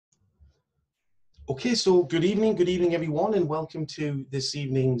Okay, so good evening everyone, and welcome to this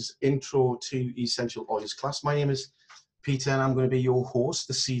evening's Intro to Essential Oils class. My name is Peter and I'm going to be your host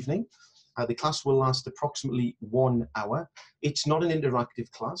this evening. The class will last approximately 1 hour. It's not an interactive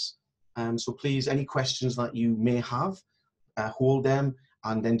class, so please, any questions that you may have, hold them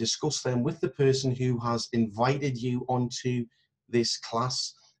and then discuss them with the person who has invited you onto this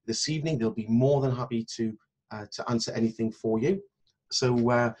class this evening. They'll be more than happy to answer anything for you. So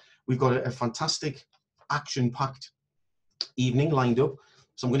we've got a fantastic action-packed evening lined up.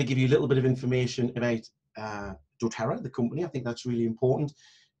 So I'm going to give you a little bit of information about doTerra, the company. I think that's really important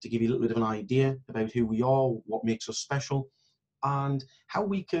to give you a little bit of an idea about who we are, what makes us special, and how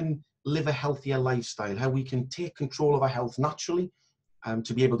we can live a healthier lifestyle, how we can take control of our health naturally,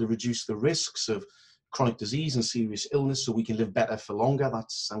 to be able to reduce the risks of chronic disease and serious illness so we can live better for longer. That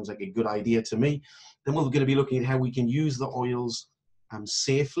sounds like a good idea to me. Then we're going to be looking at how we can use the oils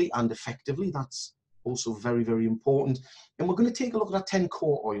safely and effectively. That's also very, very important. And we're going to take a look at our 10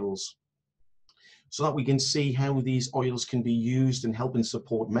 core oils so that we can see how these oils can be used and help and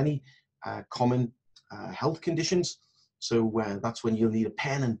support many common health conditions. So that's when you'll need a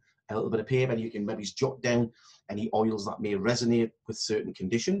pen and a little bit of paper, and you can maybe jot down any oils that may resonate with certain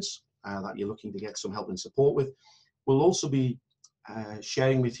conditions that you're looking to get some help and support with. We'll also be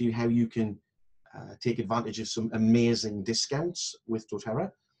sharing with you how you can take advantage of some amazing discounts with doTerra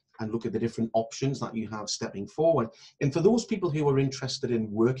and look at the different options that you have stepping forward. And for those people who are interested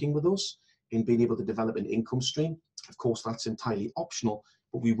in working with us, in being able to develop an income stream, of course, that's entirely optional,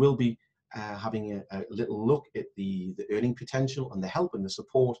 but we will be having a little look at the earning potential and the help and the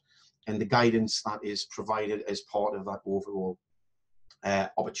support and the guidance that is provided as part of that overall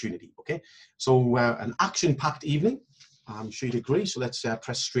opportunity. Okay, so an action-packed evening, I'm sure you'd agree. So let's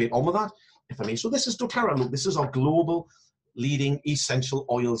press straight on with that, if I may. So this is doTerra. Look, this is our global leading essential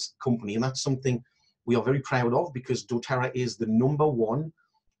oils company, and that's something we are very proud of because doTerra is the #1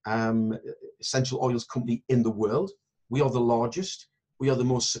 essential oils company in the world. We are the largest. We are the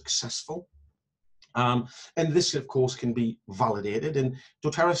most successful. And this, of course, can be validated. And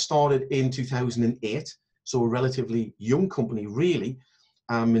doTerra started in 2008, so a relatively young company, really.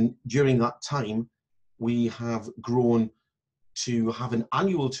 And during that time, we have grown to have an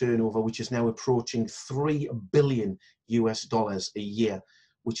annual turnover which is now approaching $3 billion a year,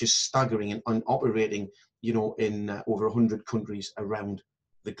 which is staggering, and operating, you know, in over 100 countries around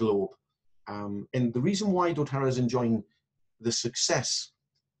the globe. And the reason why doTerra is enjoying the success,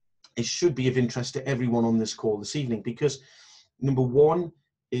 it should be of interest to everyone on this call this evening, because number one,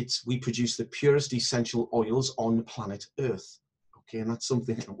 we produce the purest essential oils on planet Earth. Okay, and that's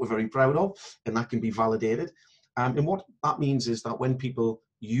something that we're very proud of, and that can be validated. And what that means is that when people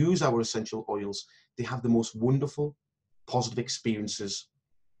use our essential oils, they have the most wonderful, positive experiences,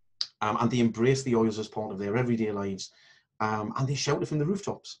 and they embrace the oils as part of their everyday lives, and they shout it from the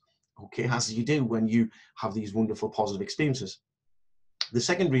rooftops, okay, as you do when you have these wonderful, positive experiences. The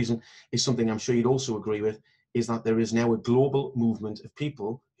second reason is something I'm sure you'd also agree with, is that there is now a global movement of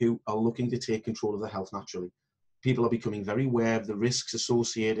people who are looking to take control of their health naturally. People are becoming very aware of the risks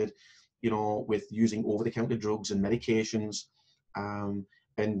associated, you know, with using over-the-counter drugs and medications,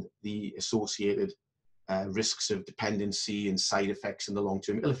 and the associated risks of dependency and side effects and the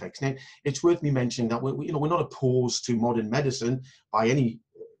long-term ill effects. Now, it's worth me mentioning that we're not opposed to modern medicine by any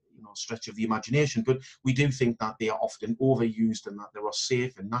stretch of the imagination, but we do think that they are often overused and that there are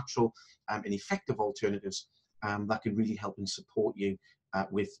safe and natural and effective alternatives that can really help and support you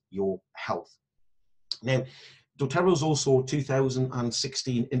with your health. Now, doTerra is also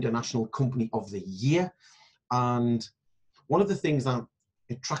 2016 International Company of the Year, and one of the things that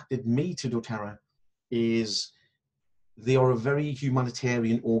attracted me to doTerra is they are a very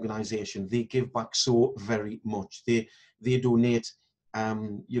humanitarian organization. They give back so very much. They donate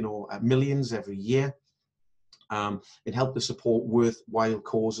millions every year, and help to support worthwhile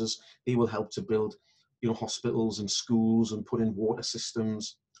causes. They will help to build, hospitals and schools and put in water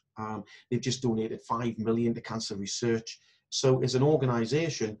systems. They've just donated $5 million to cancer research. So as an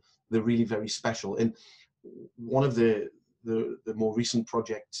organization, they're really very special. And one of the more recent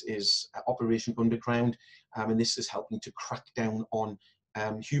projects is Operation Underground, and this is helping to crack down on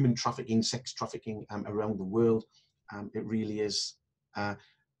human trafficking, sex trafficking around the world. It really is a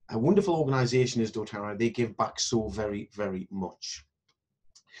wonderful organization is doTerra. They give back so very, very much.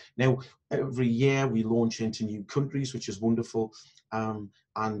 Now, every year we launch into new countries, which is wonderful.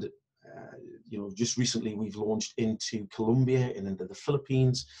 Just recently we've launched into Colombia and into the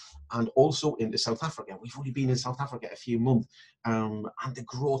Philippines and also into South Africa. We've only been in South Africa a few months, and the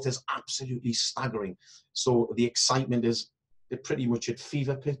growth is absolutely staggering. So the excitement is pretty much at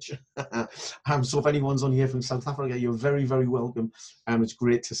fever pitch. So if anyone's on here from South Africa, you're very, very welcome. It's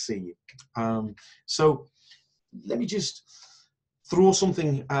great to see you. So let me just throw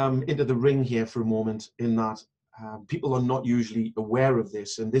something into the ring here for a moment, in that people are not usually aware of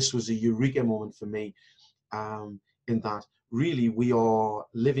this, and this was a eureka moment for me, in that really we are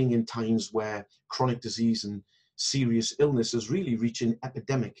living in times where chronic disease and serious illness is really reaching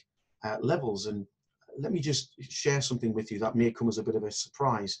epidemic levels. And let me just share something with you that may come as a bit of a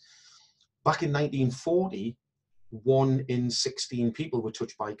surprise. Back in 1940, 1 in 16 people were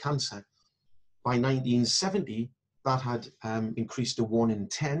touched by cancer. By 1970, that had increased to 1 in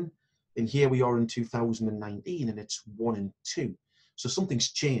 10. And here we are in 2019, and it's 1 in 2. So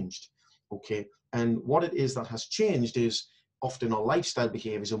something's changed, okay? And what it is that has changed is often our lifestyle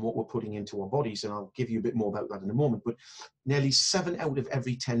behaviors and what we're putting into our bodies. And I'll give you a bit more about that in a moment. But nearly 7 out of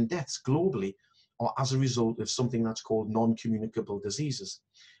every 10 deaths globally are as a result of something that's called non-communicable diseases.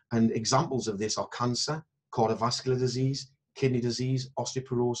 And examples of this are cancer, cardiovascular disease, kidney disease,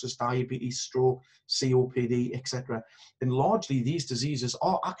 osteoporosis, diabetes, stroke, COPD, etc. And largely these diseases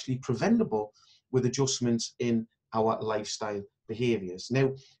are actually preventable with adjustments in our lifestyle behaviors.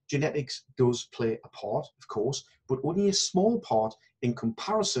 Now, genetics does play a part, of course, but only a small part in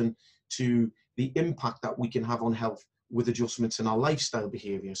comparison to the impact that we can have on health with adjustments in our lifestyle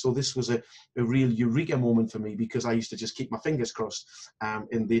behavior. So this was a real eureka moment for me, because I used to just keep my fingers crossed.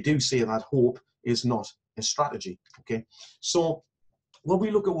 And they do say that hope is not a strategy, okay? So when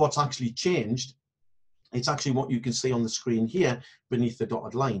we look at what's actually changed, it's actually what you can see on the screen here beneath the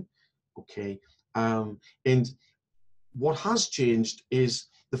dotted line, okay? And what has changed is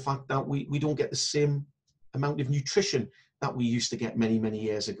the fact that we don't get the same amount of nutrition that we used to get many, many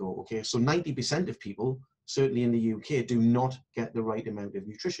years ago, okay? So 90% of people, certainly in the UK, do not get the right amount of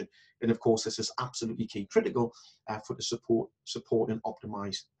nutrition. And of course, this is absolutely key critical for the support and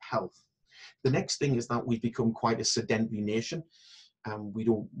optimize health. The next thing is that we've become quite a sedentary nation. We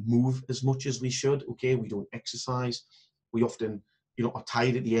don't move as much as we should, okay? We don't exercise. We often, are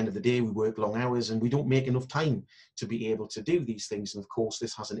tired at the end of the day. We work long hours and we don't make enough time to be able to do these things. And of course,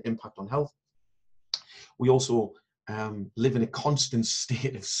 this has an impact on health. We also live in a constant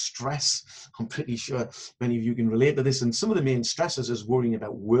state of stress. I'm pretty sure many of you can relate to this. And some of the main stresses is worrying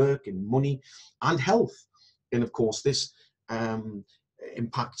about work and money and health. And of course, this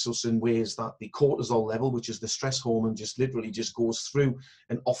impacts us in ways that the cortisol level, which is the stress hormone, just literally just goes through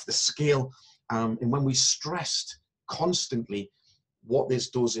and off the scale. And when we're stressed constantly, what this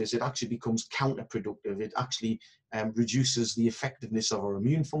does is it actually becomes counterproductive. It actually reduces the effectiveness of our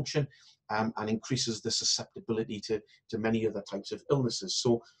immune function and increases the susceptibility to many other types of illnesses.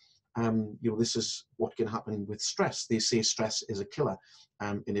 So, this is what can happen with stress. They say stress is a killer,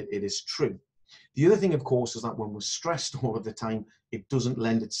 and it is true. The other thing, of course, is that when we're stressed all of the time, it doesn't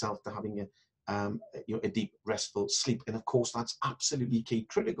lend itself to having a deep, restful sleep. And of course, that's absolutely key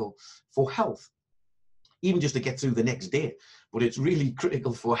critical for health, even just to get through the next day. But it's really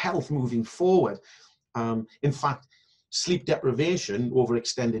critical for health moving forward. In fact, sleep deprivation over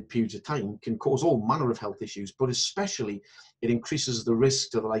extended periods of time can cause all manner of health issues, but especially it increases the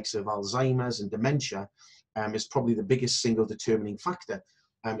risk to the likes of Alzheimer's and dementia. Is probably the biggest single determining factor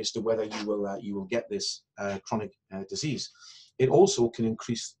as to whether you will get this chronic disease. It also can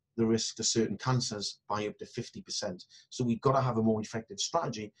increase the risk to certain cancers by up to 50%. So we've got to have a more effective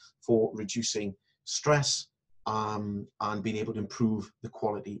strategy for reducing stress and being able to improve the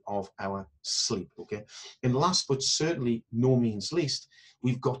quality of our sleep, okay? And last but certainly no means least,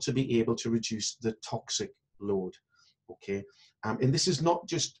 we've got to be able to reduce the toxic load, okay? And this is not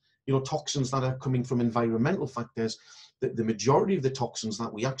just toxins that are coming from environmental factors. The majority of the toxins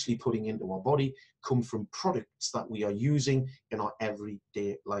that we're actually putting into our body come from products that we are using in our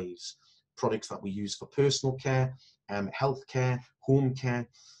everyday lives. Products that we use for personal care, health care, home care,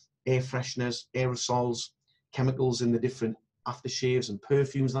 air fresheners, aerosols, chemicals in the different aftershaves and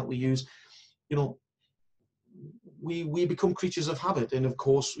perfumes that we use. We become creatures of habit. And of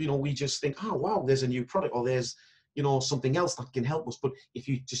course, we just think, oh, wow, there's a new product, or there's something else that can help us. But if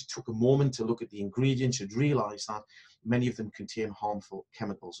you just took a moment to look at the ingredients, you'd realize that many of them contain harmful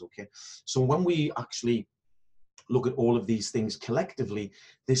chemicals, okay? So when we actually look at all of these things collectively,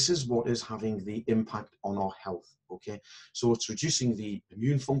 this is what is having the impact on our health, okay? So it's reducing the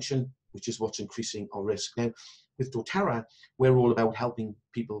immune function, which is what's increasing our risk. Now, with doTerra, we're all about helping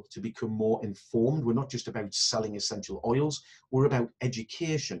people to become more informed. We're not just about selling essential oils, we're about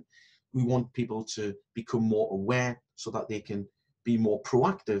education. We want people to become more aware so that they can be more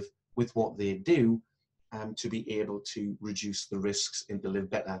proactive with what they do to be able to reduce the risks and to live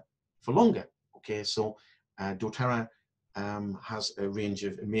better for longer. Okay, so doTerra has a range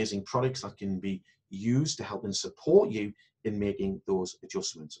of amazing products that can be used to help and support you in making those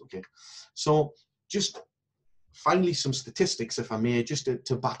adjustments. Okay, so just finally some statistics, if I may, just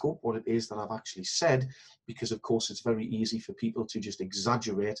to back up what it is that I've actually said, because of course it's very easy for people to just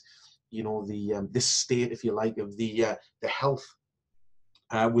exaggerate, you know, the this state, if you like, of the health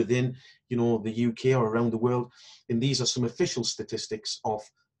within, you know, the UK or around the world. And these are some official statistics of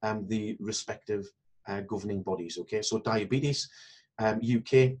the respective governing bodies. Okay, so diabetes,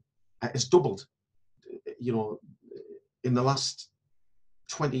 UK has doubled, you know, in the last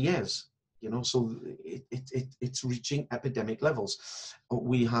 20 years. You know, so it's reaching epidemic levels.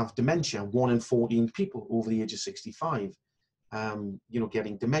 We have dementia, 1 in 14 people over the age of 65, you know,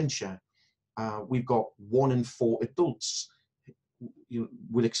 getting dementia. We've got 1 in 4 adults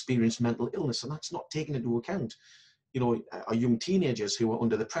will experience mental illness, and that's not taken into account, you know, our young teenagers who are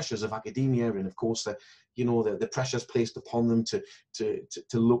under the pressures of academia, and of course the, you know, the pressures placed upon them to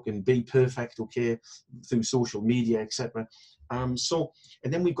look and be perfect, okay, through social media, etc. So,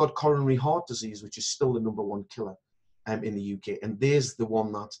 and then we've got coronary heart disease, which is still the #1 killer in the UK, and there's the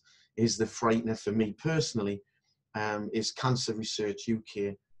one that is the frightener for me personally, is Cancer Research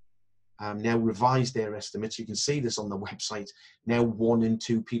UK. Now revised their estimates. You can see this on the website. Now 1 in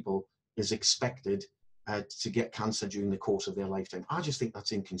 2 people is expected to get cancer during the course of their lifetime. I just think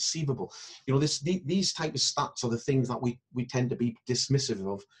that's inconceivable. You know, these type of stats are the things that we tend to be dismissive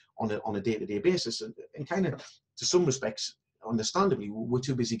of on a day-to-day basis, and kind of, to some respects, understandably, we're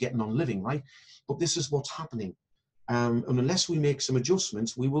too busy getting on living, right? But this is what's happening. And unless we make some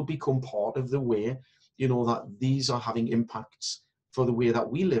adjustments, we will become part of the way, you know, that these are having impacts for the way that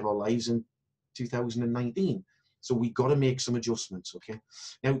we live our lives in 2019. So we've got to make some adjustments, okay?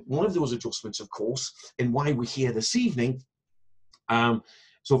 Now, one of those adjustments, of course, and why we're here this evening,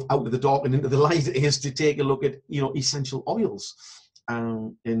 so out of the dark and into the light, is to take a look at, you know, essential oils,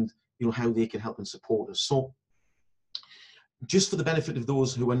 and, you know, how they can help and support us. So just for the benefit of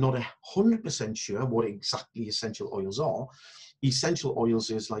those who are not 100% sure what exactly essential oils are, essential oils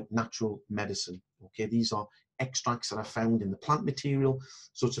is like natural medicine, okay? These are extracts that are found in the plant material,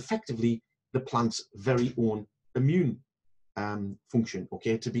 so it's effectively the plant's very own immune function,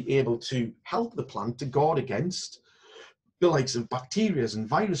 okay, to be able to help the plant to guard against the likes of bacteria and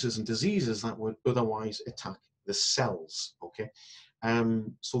viruses and diseases that would otherwise attack the cells, okay?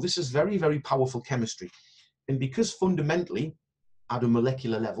 So this is very, very powerful chemistry, and because fundamentally at a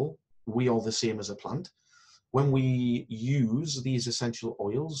molecular level we are the same as a plant, when we use these essential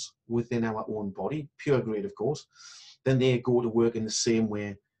oils within our own body, pure grade of course, then they go to work in the same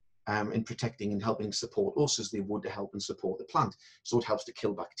way in protecting and helping support us as they would to help and support the plant. So it helps to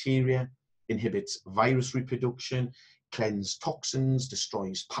kill bacteria, inhibits virus reproduction, cleanses toxins,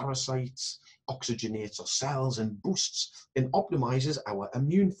 destroys parasites, oxygenates our cells, and boosts and optimizes our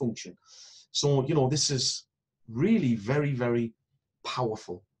immune function. So, you know, this is really very, very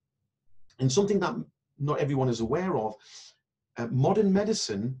powerful. And something that not everyone is aware of, modern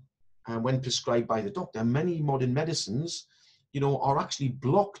medicine, when prescribed by the doctor, many modern medicines, you know, are actually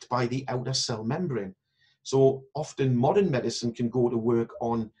blocked by the outer cell membrane. So often modern medicine can go to work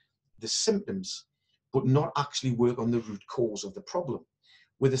on the symptoms, but not actually work on the root cause of the problem.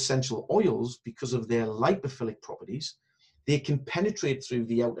 With essential oils, because of their lipophilic properties, they can penetrate through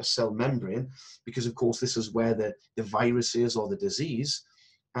the outer cell membrane, because of course this is where the virus is or the disease,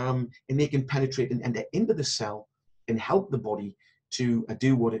 and they can penetrate and enter into the cell and help the body to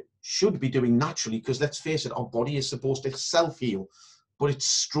do what it should be doing naturally, because let's face it, our body is supposed to self-heal, but it's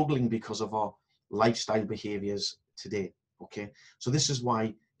struggling because of our lifestyle behaviors today, okay? So this is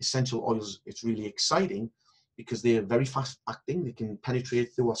why essential oils, it's really exciting, because they're very fast acting. They can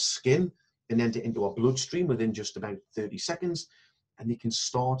penetrate through our skin and enter into our bloodstream within just about 30 seconds, and they can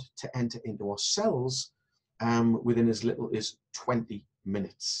start to enter into our cells within as little as 20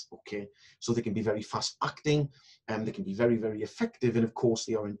 minutes, okay? So they can be very fast acting, and they can be very, very effective, and of course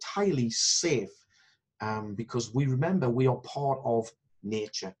they are entirely safe, because we remember we are part of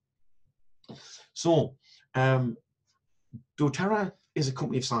nature. So doTerra is a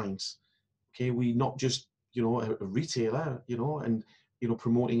company of science, okay? We not just, you know, a retailer, you know, and, you know,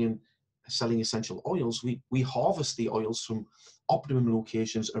 promoting and selling essential oils. We harvest the oils from optimum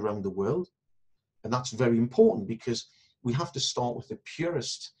locations around the world, and that's very important, because we have to start with the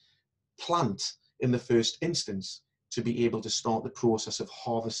purest plant in the first instance to be able to start the process of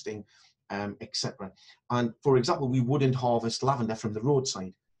harvesting, etc. And for example, we wouldn't harvest lavender from the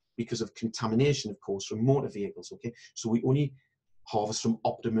roadside because of contamination, of course, from motor vehicles, okay? So we only harvest from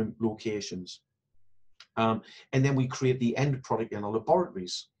optimum locations. And then we create the end product in our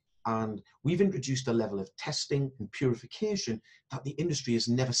laboratories. And we've introduced a level of testing and purification that the industry has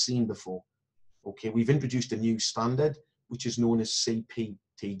never seen before. Okay, we've introduced a new standard, which is known as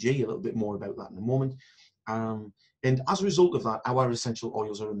CPTG, a little bit more about that in a moment. And as a result of that, our essential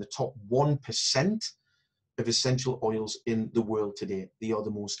oils are in the top 1% of essential oils in the world today. They are the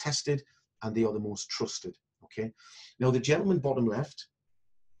most tested and they are the most trusted. Okay, now the gentleman bottom left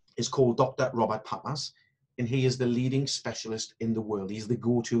is called Dr. Robert Pappas, and he is the leading specialist in the world. He's the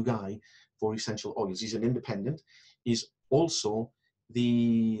go-to guy for essential oils. He's an independent. He's also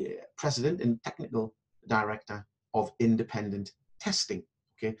the president and technical director of independent testing.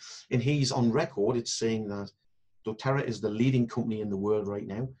 Okay, and he's on record. It's saying that doTerra is the leading company in the world right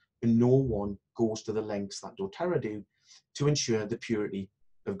now, and no one goes to the lengths that doTerra do to ensure the purity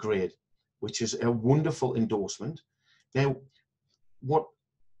of grade, which is a wonderful endorsement. Now, what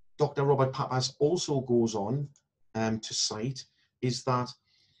Dr. Robert Pappas also goes on to cite is that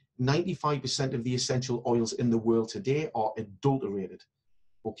 95% of the essential oils in the world today are adulterated,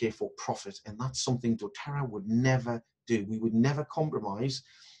 okay, for profit. And that's something doTerra would never do. We would never compromise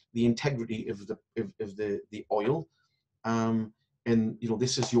the integrity of the oil. And you know,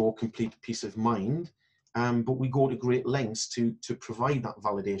 this is your complete peace of mind. But we go to great lengths to provide that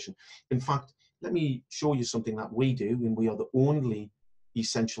validation. In fact, let me show you something that we do, and we are the only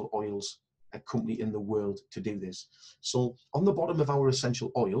essential oils company in the world to do this. So on the bottom of our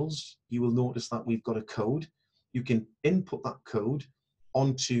essential oils, you will notice that we've got a code. You can input that code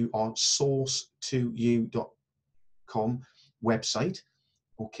onto our source2u.com website,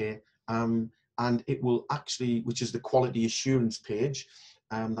 okay, and it will actually, which is the quality assurance page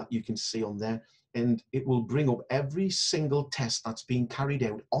that you can see on there, and it will bring up every single test that's being carried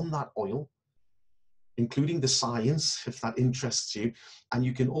out on that oil, including the science, if that interests you. And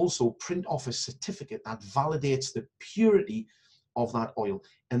you can also print off a certificate that validates the purity of that oil.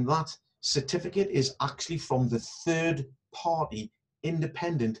 And that certificate is actually from the third-party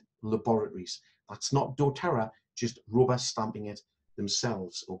independent laboratories. That's not doTerra just rubber stamping it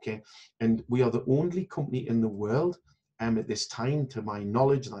themselves, okay? And we are the only company in the world at this time, to my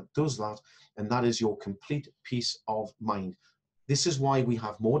knowledge, that does that, and that is your complete peace of mind. This is why we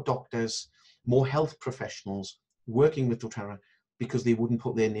have more doctors, more health professionals working with doTerra, because they wouldn't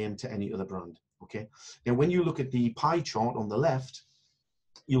put their name to any other brand, okay? Now, when you look at the pie chart on the left,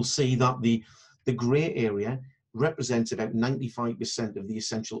 you'll see that the gray area represents about 95% of the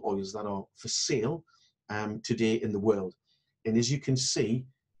essential oils that are for sale today in the world. And as you can see,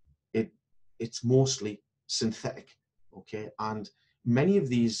 it's mostly synthetic, okay? And many of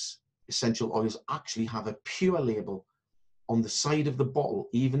these essential oils actually have a pure label on the side of the bottle,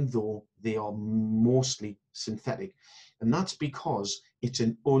 even though they are mostly synthetic. And that's because it's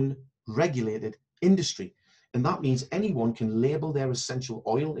an unregulated industry. And that means anyone can label their essential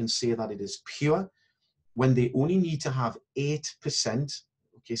oil and say that it is pure when they only need to have 8%,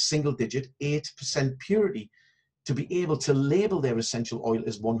 okay, single digit, 8% purity to be able to label their essential oil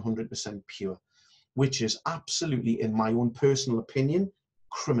as 100% pure, which is absolutely, in my own personal opinion,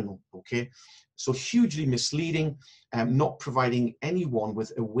 criminal, okay? So hugely misleading, not providing anyone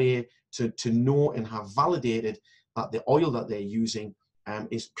with a way to know and have validated that the oil that they're using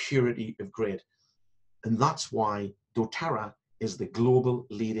is purity of grade. And that's why doTerra is the global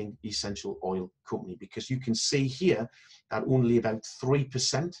leading essential oil company, because you can see here that only about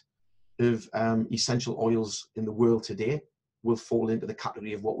 3% of essential oils in the world today will fall into the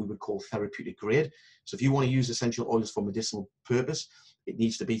category of what we would call therapeutic grade. So if you want to use essential oils for medicinal purpose, it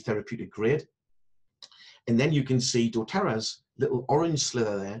needs to be therapeutic grade. And then you can see doTerra's little orange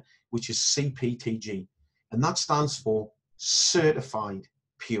slither there, which is CPTG. And that stands for Certified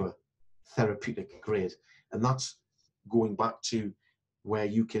Pure Therapeutic Grade. And that's going back to where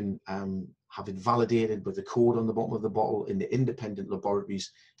you can have it validated with the code on the bottom of the bottle in the independent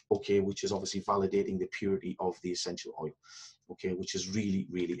laboratories, okay, which is obviously validating the purity of the essential oil, okay, which is really,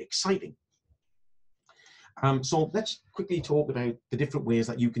 really exciting. So let's quickly talk about the different ways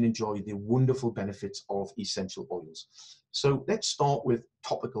that you can enjoy the wonderful benefits of essential oils. So let's start with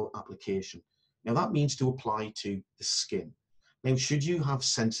topical application. Now that means to apply to the skin. Now, should you have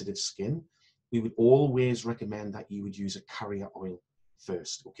sensitive skin, we would always recommend that you would use a carrier oil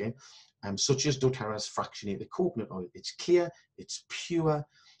first, okay? Such as doTerra's fractionated coconut oil. It's clear, it's pure.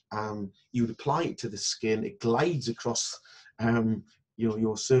 You would apply it to the skin, it glides across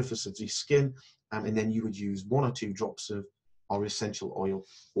your surface of the skin, and then you would use 1 or 2 drops of our essential oil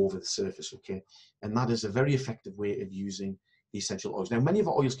over the surface, okay? And that is a very effective way of using the essential oils. Now, many of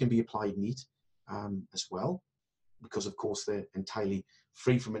our oils can be applied neat as well, because of course they're entirely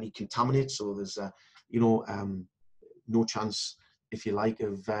free from any contaminants, so there's no chance if you like,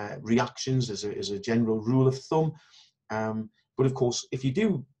 of reactions as a general rule of thumb. But of course, if you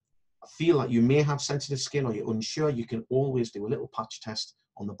do feel like you may have sensitive skin or you're unsure, you can always do a little patch test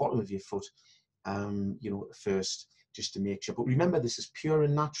on the bottom of your foot, you know, first, just to make sure. But remember, this is pure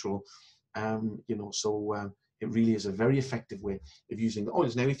and natural, you know, so it really is a very effective way of using the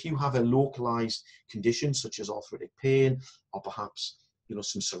oils. Now, if you have a localized condition such as arthritic pain or perhaps, you know,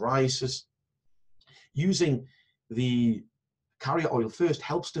 some psoriasis, using the carrier oil first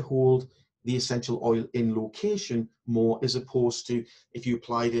helps to hold the essential oil in location more, as opposed to if you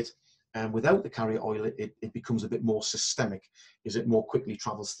applied it without the carrier oil, it becomes a bit more systemic, as it more quickly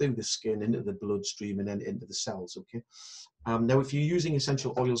travels through the skin into the bloodstream and then into the cells. Okay. Now, if you're using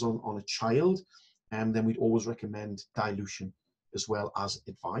essential oils on a child, then we'd always recommend dilution as well as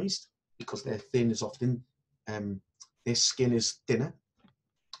advised, because they're thin is often, their skin is thinner,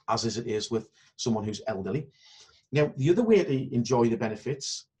 as it is with someone who's elderly. Now, the other way to enjoy the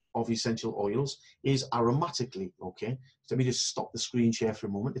benefits of essential oils is aromatically, okay? So let me just stop the screen share for a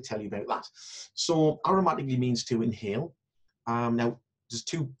moment to tell you about that. So aromatically means to inhale. Now, there's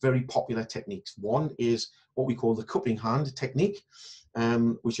two very popular techniques. One is what we call the cupping hand technique,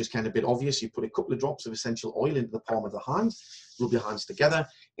 which is kind of a bit obvious. You put a couple of drops of essential oil into the palm of the hand, rub your hands together,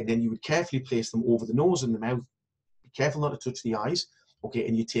 and then you would carefully place them over the nose and the mouth. Be careful not to touch the eyes, okay?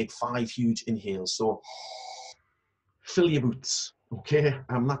 And you take 5 huge inhales. So fill your boots, okay?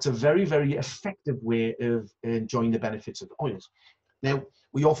 That's a very, very effective way of enjoying the benefits of the oils. Now,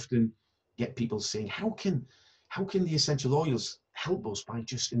 we often get people saying, how can the essential oils help us by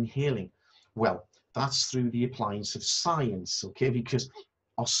just inhaling? Well, that's through the appliance of science, okay? Because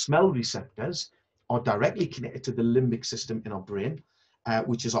our smell receptors are directly connected to the limbic system in our brain,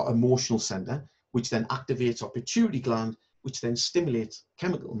 which is our emotional center, which then activates our pituitary gland, which then stimulates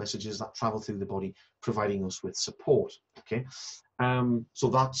chemical messages that travel through the body, providing us with support, okay? So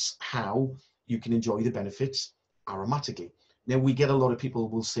that's how you can enjoy the benefits aromatically. Now, we get a lot of people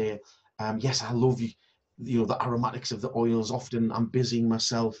will say, yes, I love you know, the aromatics of the oils. Often I'm busying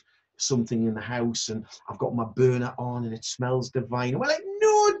myself, something in the house, and I've got my burner on and it smells divine. We're like,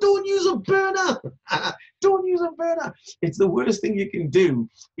 no, don't use a burner. Don't use a burner. It's the worst thing you can do,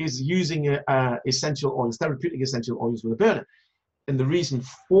 is using essential oils, therapeutic essential oils with a burner. And the reason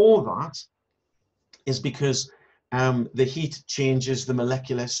for that is because the heat changes the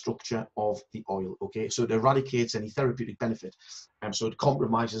molecular structure of the oil, okay? So it eradicates any therapeutic benefit, so it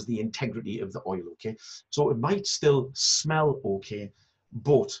compromises the integrity of the oil, okay? So it might still smell okay,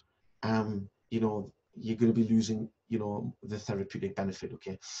 but you know, you're going to be losing, you know, the therapeutic benefit,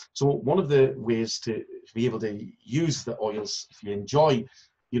 okay? So one of the ways to be able to use the oils, if you enjoy,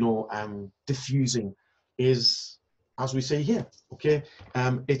 you know, diffusing, is, as we say here, okay?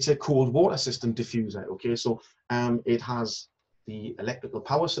 It's a cold water system diffuser, okay? So it has the electrical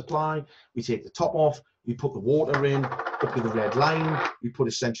power supply. We take the top off, we put the water in, up to the red line, we put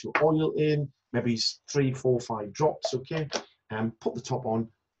essential oil in, maybe 3, 4, 5 drops, okay? Put the top on.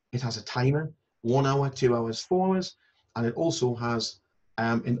 It has a timer, 1 hour, 2 hours, 4 hours, and it also has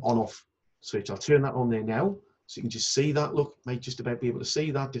an on-off switch. I'll turn that on there now, so you can just see that. Look, might just about be able to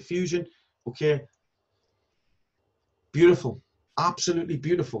see that diffusion, okay? Beautiful, absolutely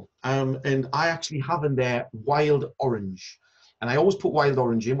beautiful. And I actually have in there wild orange, and I always put wild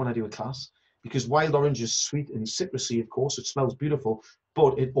orange in when I do a class, because wild orange is sweet and citrusy, of course. It smells beautiful,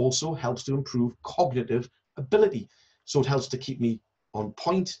 but it also helps to improve cognitive ability. So it helps to keep me on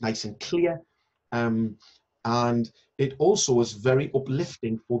point, nice and clear. And it also is very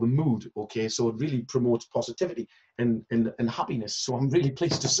uplifting for the mood, okay? So it really promotes positivity and happiness. So I'm really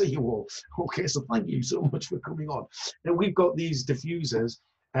pleased to see you all, okay? So thank you so much for coming on. Now, we've got these diffusers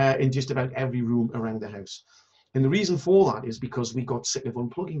in just about every room around the house. And the reason for that is because we got sick of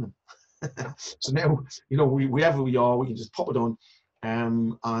unplugging them. So now, you know, wherever we are, we can just pop it on,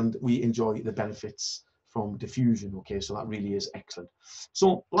 and we enjoy the benefits from diffusion, okay? So that really is excellent.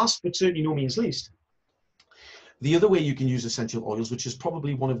 So last but certainly no means least, the other way you can use essential oils, which is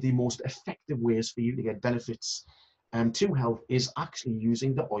probably one of the most effective ways for you to get benefits to health, is actually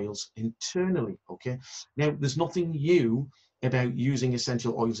using the oils internally, okay? Now, there's nothing new about using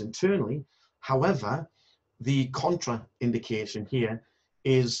essential oils internally. However, the contraindication here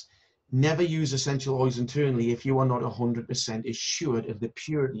is never use essential oils internally if you are not 100% assured of the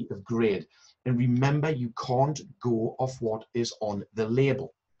purity of grade. And remember, you can't go off what is on the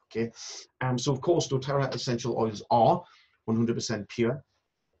label, okay? So of course, doTerra essential oils are 100% pure,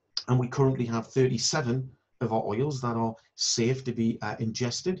 and we currently have 37 of our oils that are safe to be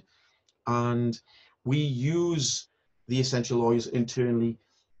ingested. And we use the essential oils internally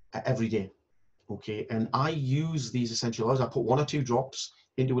every day, Okay, and I use these essential oils. I put 1 or 2 drops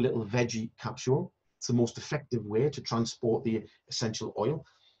into a little veggie capsule. It's the most effective way to transport the essential oil.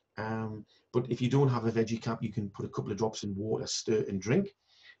 But if you don't have a veggie cap, you can put a couple of drops in water, stir and drink,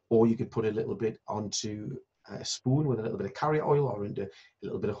 or you could put a little bit onto a spoon with a little bit of carrot oil, or into a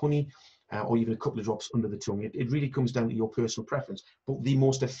little bit of honey, or even a couple of drops under the tongue. It really comes down to your personal preference. But the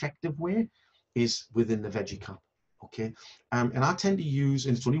most effective way is within the veggie cap. Okay, and I tend to use,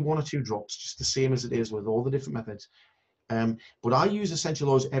 and it's only 1 or 2 drops, just the same as it is with all the different methods. But I use essential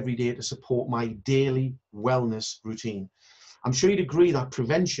oils every day to support my daily wellness routine. I'm sure you'd agree that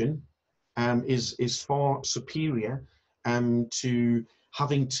prevention is far superior to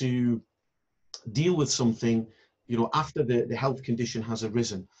having to deal with something, you know, after the health condition has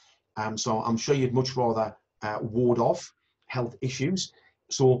arisen. So I'm sure you'd much rather ward off health issues.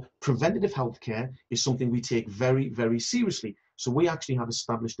 So preventative healthcare is something we take very, very seriously. So we actually have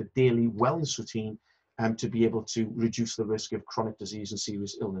established a daily wellness routine to be able to reduce the risk of chronic disease and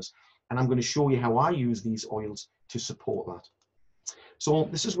serious illness. And I'm going to show you how I use these oils to support that. So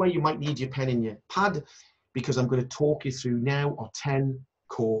this is where you might need your pen and your pad, because I'm going to talk you through now our 10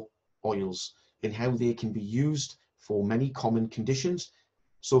 core oils and how they can be used for many common conditions.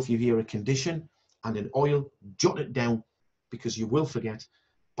 So if you hear a condition and an oil, jot it down, because you will forget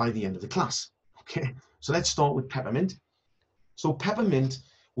by the end of the class. Okay, so let's start with peppermint. So peppermint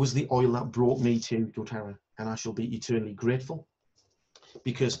was the oil that brought me to doTerra, and I shall be eternally grateful,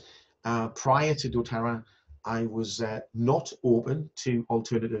 because prior to doTerra, I was not open to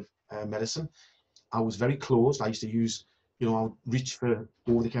alternative medicine. I was very closed. I used to use, you know, I would reach for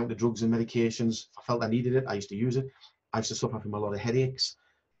over-the-counter drugs and medications. I felt I needed it. I used to use it. I used to suffer from a lot of headaches.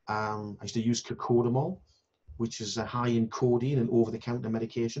 I used to use cocodamol, which is high in codeine and over-the-counter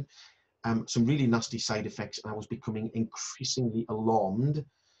medication. Some really nasty side effects, and I was becoming increasingly alarmed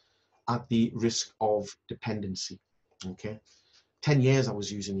at the risk of dependency. Okay, 10 years I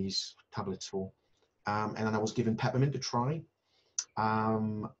was using these tablets for, and then I was given peppermint to try,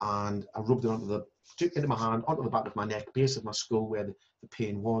 and I rubbed it into my hand, onto the back of my neck, base of my skull, where the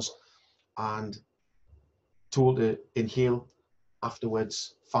pain was, and told to inhale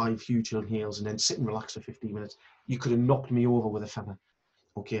afterwards, 5 huge inhales, and then sit and relax for 15 minutes. You could have knocked me over with a feather.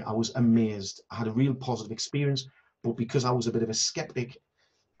 Okay, I was amazed. I had a real positive experience, but because I was a bit of a skeptic,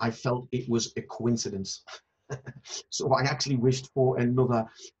 I felt it was a coincidence. So I actually wished for another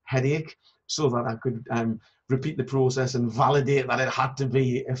headache so that I could repeat the process and validate that it had to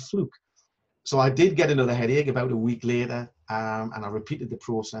be a fluke. So I did get another headache about a week later, and I repeated the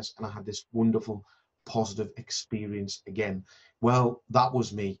process, and I had this wonderful positive experience again. Well, that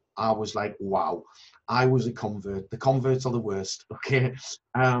was me. I was like, wow, I was a convert. The converts are the worst, okay?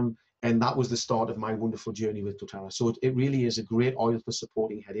 And that was the start of my wonderful journey with doTerra. So it really is a great oil for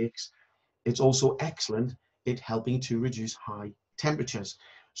supporting headaches. It's also excellent at helping to reduce high temperatures.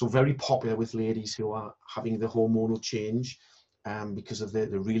 So very popular with ladies who are having the hormonal change because of the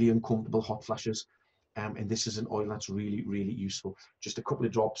really uncomfortable hot flashes. And this is an oil that's really, really useful. Just a couple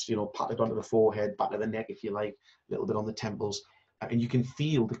of drops, you know, patted onto the forehead, back of the neck if you like, a little bit on the temples. And you can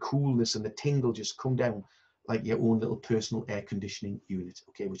feel the coolness and the tingle just come down like your own little personal air conditioning unit,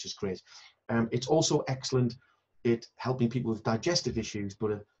 okay, which is great. It's also excellent at helping people with digestive issues,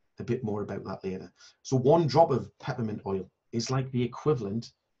 but a bit more about that later. So 1 drop of peppermint oil is like the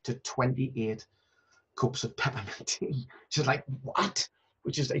equivalent to 28 cups of peppermint tea. She's like, what?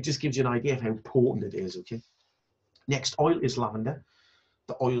 Which is, it just gives you an idea of how potent it is, okay? Next oil is lavender,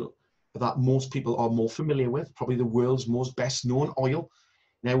 the oil that most people are more familiar with, probably the world's most best known oil.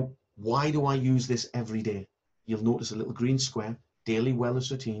 Now, why do I use this every day? You'll notice a little green square, daily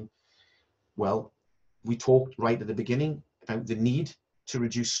wellness routine. Well, we talked right at the beginning about the need to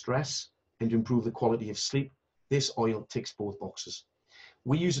reduce stress and to improve the quality of sleep. This oil ticks both boxes.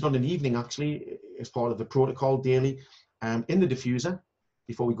 We use it on an evening, actually, as part of the protocol daily, in the diffuser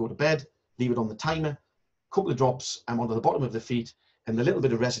before we go to bed. Leave it on the timer, a couple of drops onto the bottom of the feet, and the little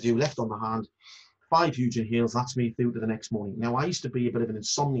bit of residue left on the hand. 5 huge inhales, that's me through to the next morning. Now, I used to be a bit of an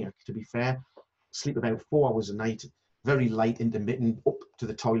insomniac, to be fair. Sleep about 4 hours a night, very light, intermittent, up to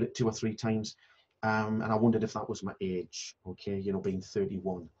the toilet 2 or 3 times. And I wondered if that was my age, okay, you know, being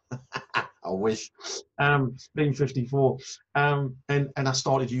 31. I wish, being 54. And I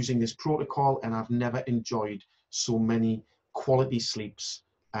started using this protocol, and I've never enjoyed so many quality sleeps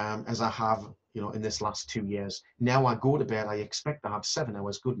as I have, you know, in this last 2 years. Now I go to bed, I expect to have 7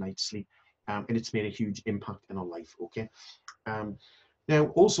 hours good night's sleep, and it's made a huge impact in our life, okay? Now,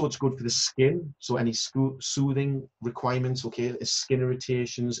 also it's good for the skin, so any soothing requirements, okay, skin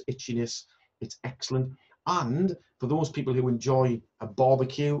irritations, itchiness, it's excellent. And for those people who enjoy a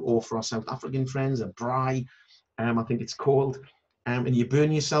barbecue, or for our South African friends, a braai, I think it's called, and you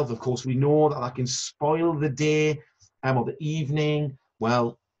burn yourself, of course, we know that that can spoil the day or the evening.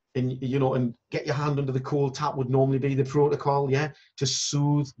 Well, and you know, and get your hand under the cold tap would normally be the protocol, yeah, to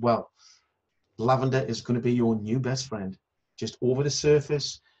soothe. Well, lavender is going to be your new best friend, just over the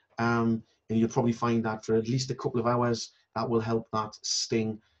surface, and you'll probably find that for at least a couple of hours, that will help that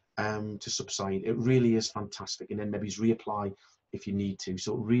sting to subside. It really is fantastic, and then maybe reapply if you need to.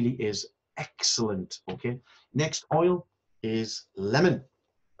 So it really is excellent. Okay, next oil is lemon.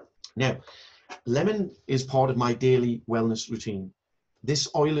 Now, lemon is part of my daily wellness routine. This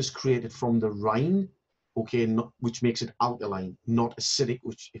oil is created from the rind, okay, which makes it alkaline, not acidic,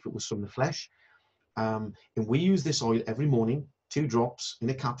 which if it was from the flesh. And we use this oil every morning, 2 drops in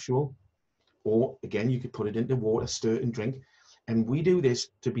a capsule, or again, you could put it into water, stir it and drink. And we do this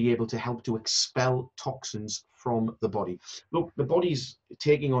to be able to help to expel toxins from the body. Look, the body's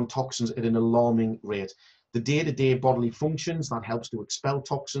taking on toxins at an alarming rate. The day-to-day bodily functions that helps to expel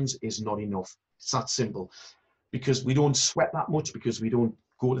toxins is not enough. It's that simple. Because we don't sweat that much, because we don't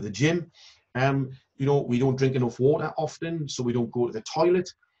go to the gym, you know, we don't drink enough water often, so we don't go to the toilet,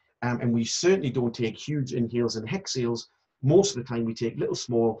 and we certainly don't take huge inhales and exhales. Most of the time we take little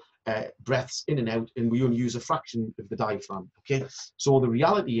small breaths in and out, and we only use a fraction of the diaphragm. Okay, so the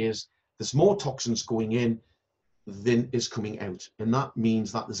reality is there's more toxins going in than is coming out, and that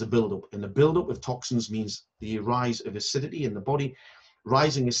means that there's a buildup, and the buildup of toxins means the rise of acidity in the body.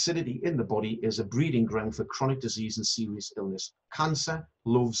 Rising acidity in the body is a breeding ground for chronic disease and serious illness. Cancer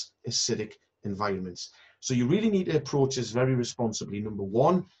loves acidic environments. So you really need to approach this very responsibly. Number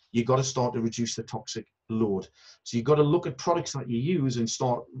one, you've got to start to reduce the toxic load. So you've got to look at products that you use and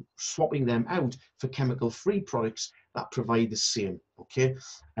start swapping them out for chemical-free products that provide the same, okay?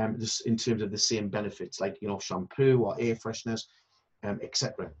 This in terms of the same benefits, like, you know, shampoo or air fresheners,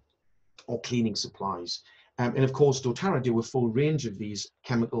 etc., or cleaning supplies. And of course, doTerra do a full range of these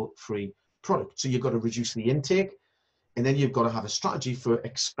chemical-free products. So you've got to reduce the intake, and then you've got to have a strategy for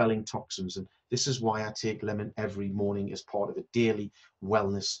expelling toxins. And this is why I take lemon every morning as part of a daily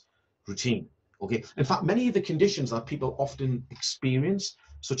wellness routine. Okay. In fact, many of the conditions that people often experience,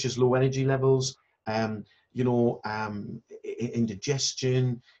 such as low energy levels, you know,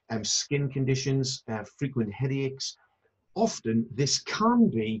 indigestion, skin conditions, frequent headaches, often this can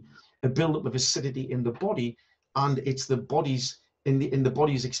be a buildup of acidity in the body, and it's the body's in the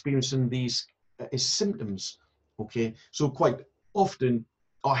body's experiencing these as symptoms. Okay, so quite often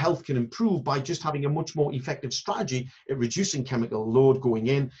our health can improve by just having a much more effective strategy at reducing chemical load going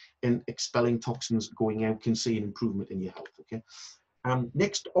in and expelling toxins going out. Can see an improvement in your health. Okay,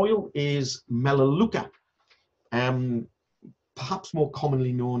 next oil is melaleuca, perhaps more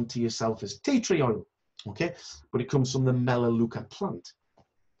commonly known to yourself as tea tree oil. Okay, but it comes from the melaleuca plant.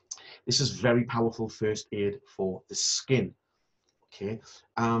 This is very powerful first aid for the skin. Okay,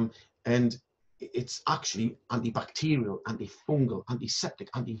 and it's actually antibacterial, antifungal,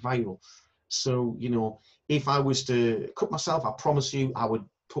 antiseptic, antiviral. So, you know, if I was to cut myself, I promise you I would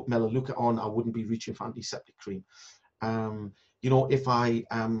put melaleuca on. I wouldn't be reaching for antiseptic cream. You know, if I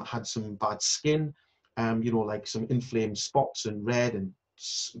had some bad skin, you know, like some inflamed spots and red and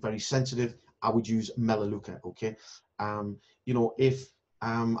very sensitive, I would use melaleuca. Okay, you know, if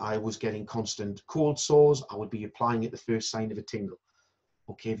I was getting constant cold sores, I would be applying it the first sign of a tingle.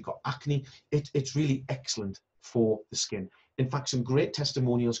 Okay, if you've got acne, it's really excellent for the skin. In fact, some great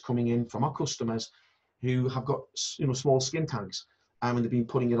testimonials coming in from our customers who have got, you know, small skin tags, and they've been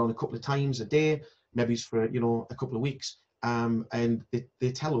putting it on a couple of times a day, maybe for, you know, a couple of weeks, and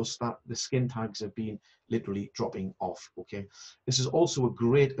they tell us that the skin tags have been literally dropping off. Okay, this is also a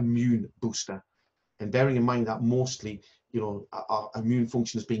great immune booster, and bearing in mind that mostly, you know, our immune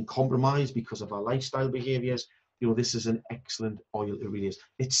function is being compromised because of our lifestyle behaviors. You know, this is an excellent oil. It really is.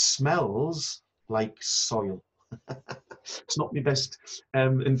 It smells like soil. It's not my best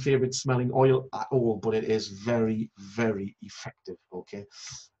and favorite smelling oil at all, but it is very, very effective. Okay.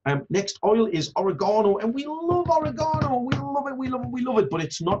 Next oil is oregano, and we love oregano. We love it. We love it. We love it. But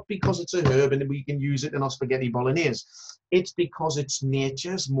it's not because it's a herb and we can use it in our spaghetti bolognese. It's because it's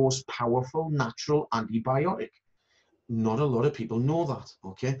nature's most powerful natural antibiotic. Not a lot of people know that.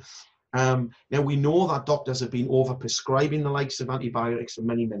 Okay. Now we know that doctors have been over-prescribing the likes of antibiotics for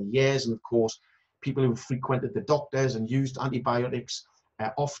many, many years, and of course, people who frequented the doctors and used antibiotics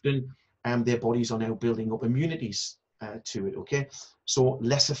often, their bodies are now building up immunities to it. Okay, so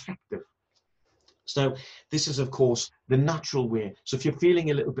less effective. So this is, of course, the natural way. So if you're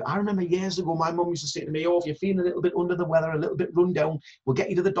feeling a little bit, I remember years ago, my mum used to say to me, oh, if you're feeling a little bit under the weather, a little bit run down, we'll get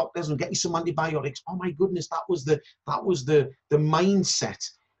you to the doctors and get you some antibiotics. Oh my goodness, that was the mindset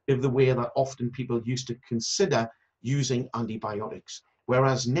of the way that often people used to consider using antibiotics.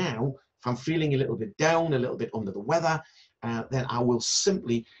 Whereas now, if I'm feeling a little bit down, a little bit under the weather, then I will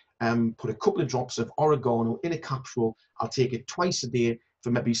simply put a couple of drops of oregano in a capsule. I'll take it twice a day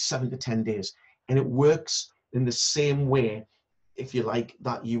for maybe 7 to 10 days. And it works in the same way, if you like,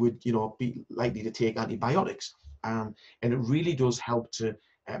 that you would, be likely to take antibiotics. And it really does help to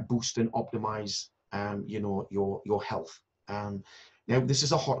boost and optimize, your health. Now, this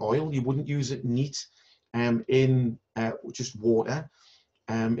is a hot oil. You wouldn't use it neat in just water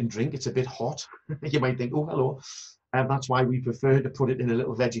and drink. It's a bit hot. You might think, oh, hello. That's why we prefer to put it in a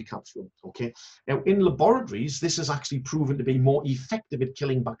little veggie capsule, okay? Now, in laboratories, this is actually proven to be more effective at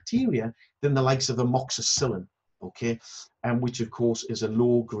killing bacteria than the likes of amoxicillin, okay? Which, of course, is a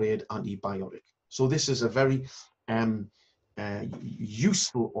low-grade antibiotic. So this is a very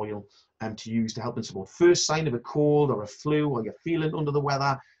useful oil to use to help and support. First sign of a cold or a flu, or you're feeling under the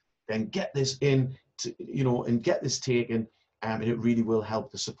weather, then get this in, and get this taken, and it really will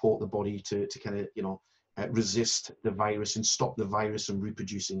help to support the body to kind of, resist the virus and stop the virus from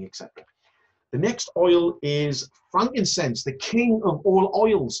reproducing, etc. The next oil is frankincense, the king of all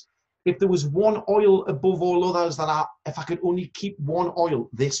oils. If there was one oil above all others if I could only keep one oil,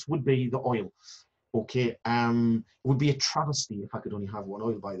 this would be the oil. Okay, it would be a travesty if I could only have one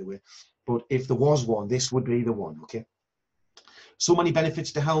oil, by the way. But if there was one, this would be the one. Okay. So many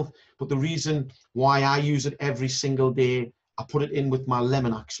benefits to health, but the reason why I use it every single day, I put it in with my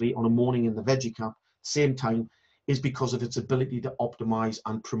lemon actually on a morning in the veggie cap, same time, is because of its ability to optimize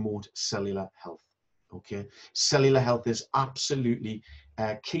and promote cellular health. Okay, cellular health is absolutely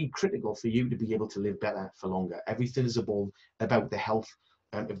key, critical for you to be able to live better for longer. Everything is about the health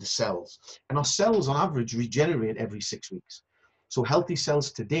of the cells, and our cells on average regenerate every 6 weeks. So healthy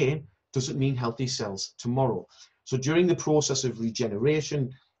cells today doesn't mean healthy cells tomorrow. So during the process of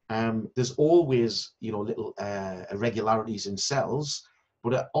regeneration, there's always, little irregularities in cells,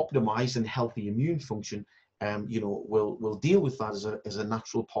 but an optimized and healthy immune function, will deal with that as a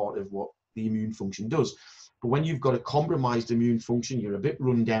natural part of what the immune function does. But when you've got a compromised immune function, you're a bit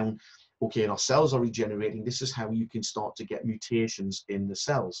run down, okay, and our cells are regenerating, this is how you can start to get mutations in the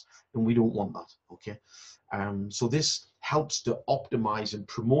cells, and we don't want that, okay? So this helps to optimize and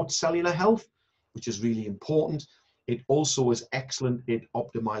promote cellular health, which is really important. It also is excellent at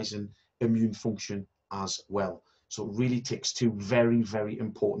optimizing immune function as well. So it really ticks two very, very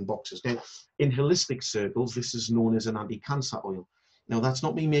important boxes. Now, in holistic circles, this is known as an anti-cancer oil. Now, that's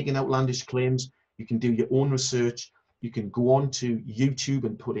not me making outlandish claims. You can do your own research. You can go on to YouTube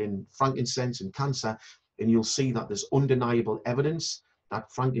and put in frankincense and cancer, and you'll see that there's undeniable evidence that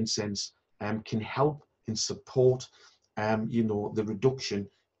frankincense can help and support, the reduction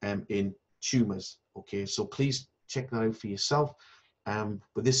in tumors. Okay, so please check that out for yourself.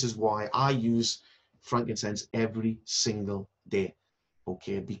 But this is why I use frankincense every single day.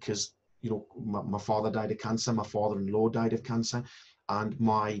 Okay, because my father died of cancer, my father-in-law died of cancer, and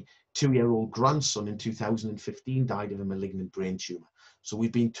my 2-year-old grandson in 2015 died of a malignant brain tumor. So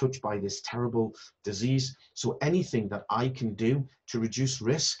we've been touched by this terrible disease. So anything that I can do to reduce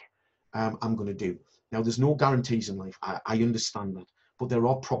risk, I'm going to do. Now, there's no guarantees in life. I understand that, but there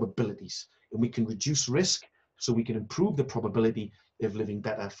are probabilities, and we can reduce risk so we can improve the probability of living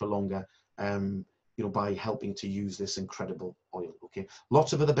better for longer, by helping to use this incredible oil. Okay,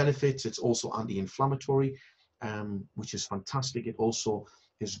 lots of other benefits. It's also anti-inflammatory, which is fantastic. It also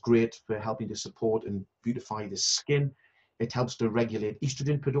is great for helping to support and beautify the skin. It helps to regulate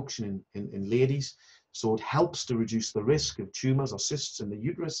estrogen production in ladies, so it helps to reduce the risk of tumors or cysts in the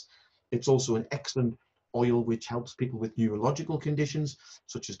uterus. It's also an excellent oil which helps people with neurological conditions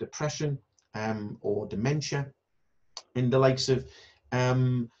such as depression or dementia, and the likes of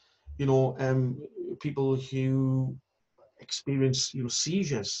people who experience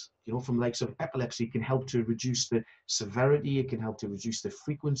seizures from the likes of epilepsy. Can help to reduce the severity. It can help to reduce the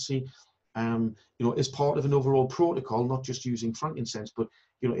frequency, as part of an overall protocol, not just using frankincense, but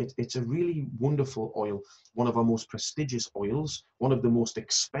it's a really wonderful oil, one of our most prestigious oils, one of the most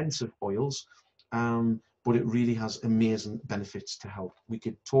expensive oils, but it really has amazing benefits to health. We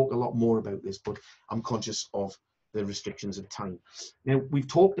could talk a lot more about this, but I'm conscious of the restrictions of time. Now, we've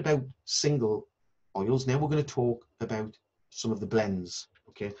talked about single oils. Now we're going to talk about some of the blends.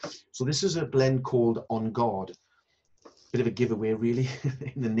 Okay, so this is a blend called On Guard. Bit of a giveaway really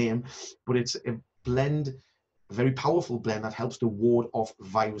in the name, but it's a blend a very powerful blend that helps to ward off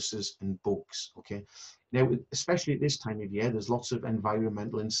viruses and bugs. Okay, now especially at this time of year, there's lots of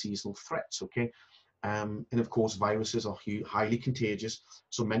environmental and seasonal threats. Okay, and of course viruses are highly contagious,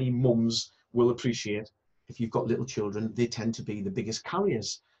 so many mums will appreciate, if you've got little children, they tend to be the biggest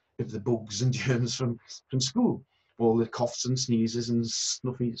carriers of the bugs and germs from school. All the coughs and sneezes and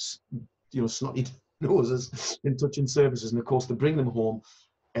snuffy, snotty noses and touching surfaces, and of course they bring them home,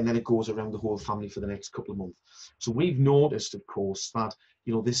 and then it goes around the whole family for the next couple of months. So we've noticed, of course, that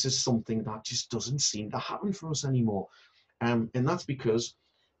this is something that just doesn't seem to happen for us anymore, and that's because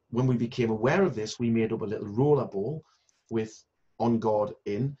when we became aware of this, we made up a little roller ball with On Guard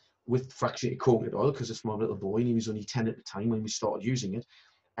in with fractionated coconut oil, because it's from a little boy and he was only 10 at the time when we started using it.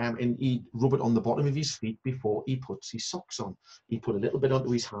 And he'd rub it on the bottom of his feet before he puts his socks on. He'd put a little bit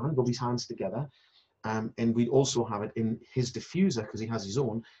onto his hand, rub his hands together, and we'd also have it in his diffuser, because he has his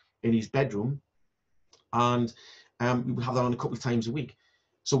own, in his bedroom, and we would have that on a couple of times a week.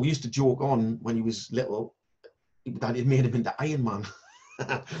 So we used to joke on when he was little that it made him into Iron Man.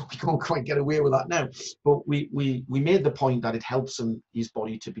 We can't quite get away with that now, but we made the point that it helps his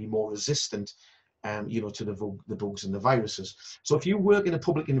body to be more resistant, to the bugs and the viruses. So if you work in a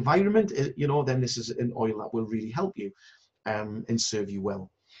public environment, then this is an oil that will really help you and serve you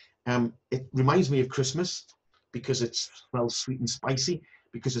well. It reminds me of Christmas because it smells sweet and spicy,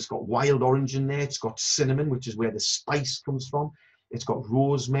 because it's got wild orange in there. It's got cinnamon, which is where the spice comes from. It's got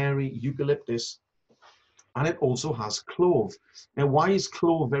rosemary, eucalyptus, and it also has clove. Now, why is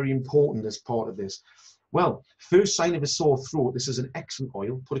clove very important as part of this? Well, first sign of a sore throat, this is an excellent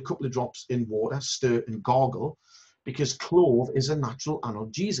oil. Put a couple of drops in water, stir and gargle, because clove is a natural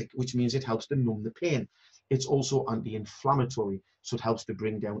analgesic, which means it helps to numb the pain. It's also anti-inflammatory, so it helps to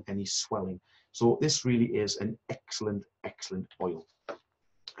bring down any swelling. So this really is an excellent, excellent oil.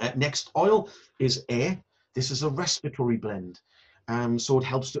 Next oil is air. This is a respiratory blend. So it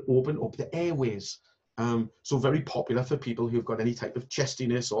helps to open up the airways. So very popular for people who've got any type of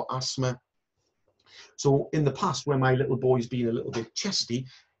chestiness or asthma. So in the past, when my little boy's been a little bit chesty,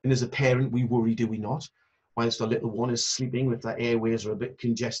 and as a parent, we worry, do we not? Whilst our little one is sleeping with their airways are a bit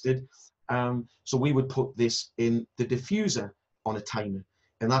congested. So we would put this in the diffuser on a timer.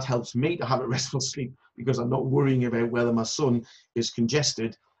 And that helps me to have a restful sleep, because I'm not worrying about whether my son is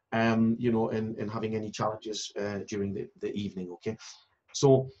congested, and having any challenges during the evening, okay?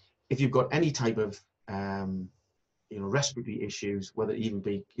 So if you've got any type of respiratory issues, whether it even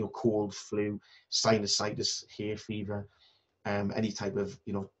be cold, flu, sinusitis, hay fever, any type of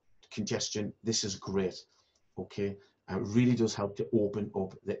congestion, this is great. Okay, it really does help to open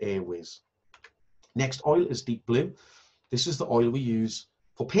up the airways. Next oil is deep blue. This is the oil we use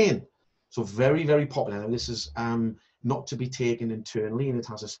for pain. So very, very popular. Now this is not to be taken internally, and it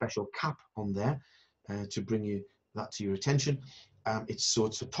has a special cap on there to bring that to your attention. It's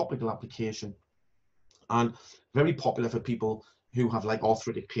a topical application, and very popular for people who have like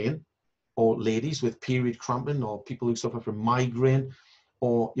arthritic pain, or ladies with period cramping, or people who suffer from migraine,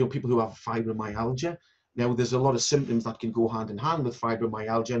 or people who have fibromyalgia. Now there's a lot of symptoms that can go hand in hand with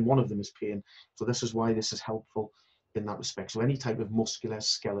fibromyalgia, and one of them is pain. So this is why this is helpful in that respect. So any type of muscular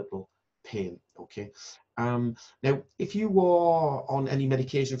skeletal pain, okay? Now if you are on any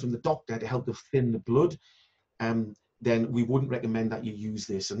medication from the doctor to help to thin the blood, then we wouldn't recommend that you use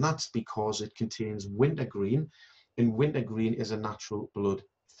this, and that's because it contains wintergreen, and wintergreen is a natural blood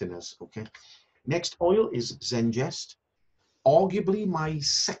thinners, okay? Next oil is Zengest, arguably my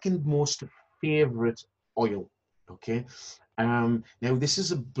second most favorite oil, okay? Now this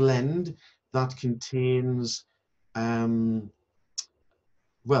is a blend that contains,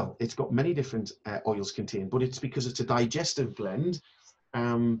 well, it's got many different oils contained, but it's because it's a digestive blend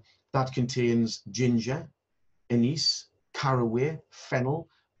that contains ginger, anise, caraway, fennel,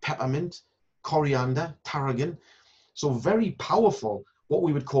 peppermint, coriander, tarragon. So very powerful, what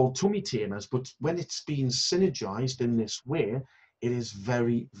we would call tummy tamers, but when it's been synergized in this way, it is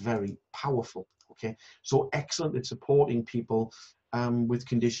very, very powerful, okay? So excellent at supporting people with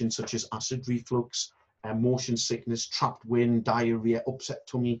conditions such as acid reflux, motion sickness, trapped wind, diarrhea, upset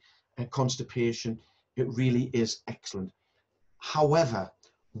tummy, constipation. It really is excellent. However,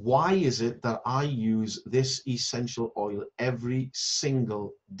 why is it that I use this essential oil every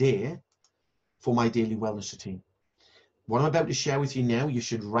single day for my daily wellness routine? What I'm about to share with you now, you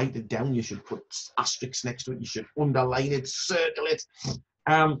should write it down. You should put asterisks next to it. You should underline it, circle it,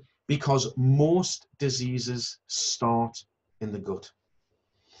 because most diseases start in the gut.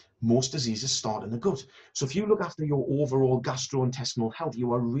 Most diseases start in the gut. So if you look after your overall gastrointestinal health,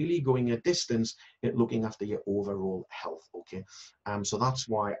 you are really going a distance at looking after your overall health, okay? So that's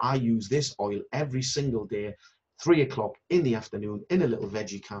why I use this oil every single day 3 o'clock in the afternoon in a little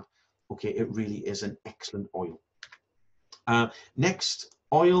veggie cap, okay, it really is an excellent oil. Next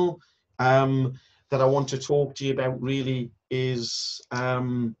oil that I want to talk to you about really is,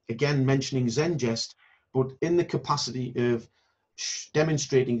 again, mentioning Zengest, but in the capacity of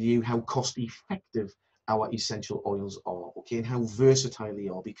demonstrating to you how cost effective our essential oils are, okay, and how versatile they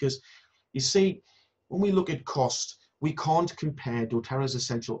are. Because you see, when we look at cost, we can't compare doTerra's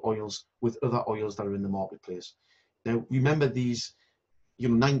essential oils with other oils that are in the marketplace. Now, remember these,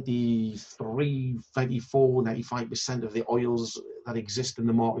 93, 94, 95% of the oils that exist in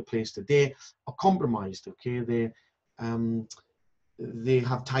the marketplace today are compromised, okay? They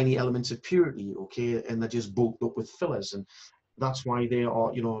have tiny elements of purity, okay, and they're just bulked up with fillers, and that's why they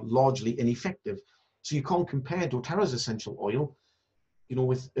are, largely ineffective. So you can't compare doTerra's essential oil,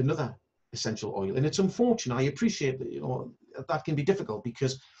 with another essential oil. And it's unfortunate. I appreciate that, that can be difficult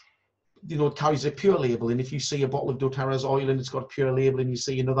because, it carries a pure label. And if you see a bottle of doTerra's oil and it's got a pure label, and you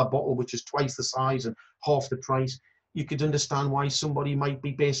see another bottle which is twice the size and half the price, you could understand why somebody might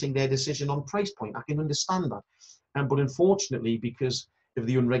be basing their decision on price point. I can understand that. But unfortunately, because of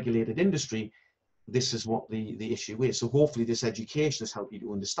the unregulated industry, this is what the issue is. So hopefully this education has helped you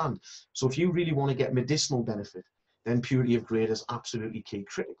to understand. So if you really want to get medicinal benefit, then purity of grade is absolutely key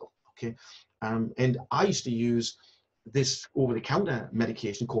critical, okay? And I used to use this over-the-counter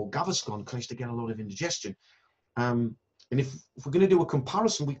medication called Gaviscon because I used to get a lot of indigestion. And if we're going to do a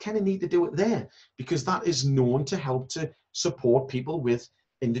comparison, we kind of need to do it there because that is known to help to support people with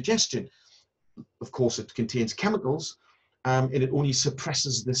indigestion. Of course, it contains chemicals, and it only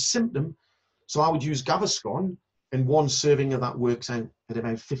suppresses the symptom. So I would use Gaviscon, and one serving of that works out at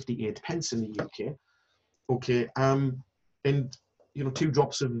about 58 pence in the UK. Okay, and 2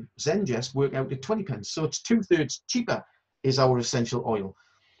 drops of Zengest work out at 20 pence. So it's 2/3 cheaper is our essential oil.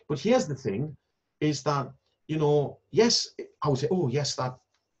 But here's the thing, is that, yes, I would say, oh yes,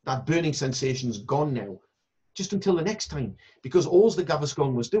 that burning sensation's gone now, just until the next time, because all the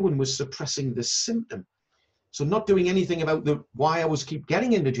Gaviscon was doing was suppressing the symptom. So not doing anything about why I was keep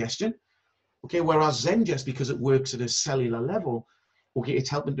getting indigestion. Okay, whereas Zengest, because it works at a cellular level, okay, it's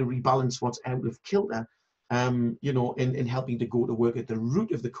helping to rebalance what's out of kilter, in helping to go to work at the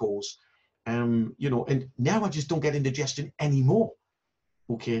root of the cause, and now I just don't get indigestion anymore,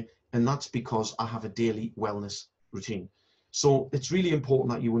 okay, and that's because I have a daily wellness routine. So it's really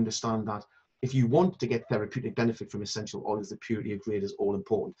important that you understand that if you want to get therapeutic benefit from essential oils, the purity of grade is all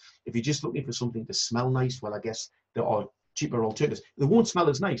important. If you're just looking for something to smell nice, well, I guess there are cheaper alternatives. They won't smell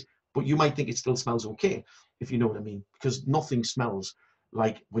as nice, but you might think it still smells okay, if you know what I mean, because nothing smells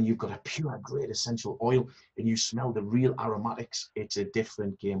like when you've got a pure grade essential oil and you smell the real aromatics. It's a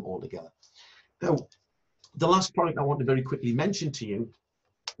different game altogether. Now, the last product I want to very quickly mention to you,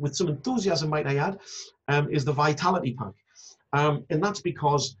 with some enthusiasm might I add, is the Vitality Pack. And that's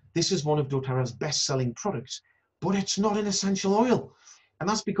because this is one of doTerra's best-selling products, but it's not an essential oil. And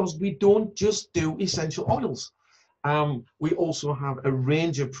that's because we don't just do essential oils. We also have a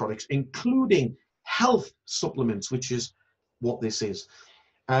range of products, including health supplements, which is what this is.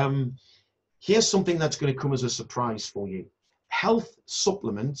 Here's something that's going to come as a surprise for you. Health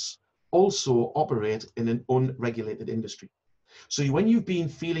supplements also operate in an unregulated industry. So when you've been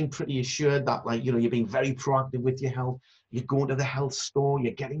feeling pretty assured that, like, you're being very proactive with your health, you're going to the health store,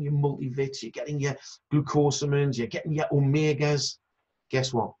 you're getting your multivits, you're getting your glucosamines, you're getting your omegas,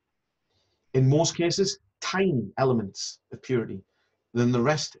 guess what? In most cases, tiny elements of purity, then the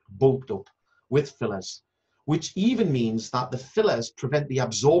rest bulked up with fillers, which even means that the fillers prevent the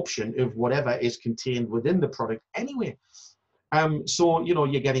absorption of whatever is contained within the product anyway. So,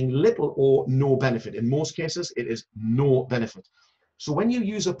 you're getting little or no benefit. In most cases, it is no benefit. So when you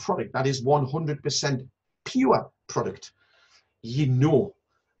use a product that is 100% pure product, you know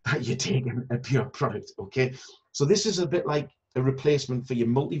that you're taking a pure product, okay? So this is a bit like a replacement for your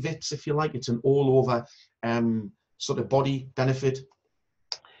multivits, if you like. It's an all-over sort of body benefit.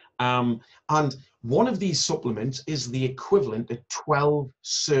 And one of these supplements is the equivalent of 12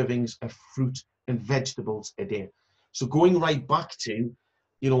 servings of fruit and vegetables a day. So going right back to,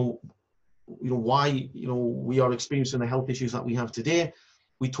 why, we are experiencing the health issues that we have today.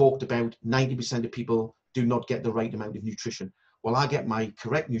 We talked about 90% of people do not get the right amount of nutrition. Well, I get my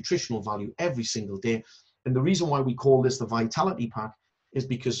correct nutritional value every single day. And the reason why we call this the Vitality Pack is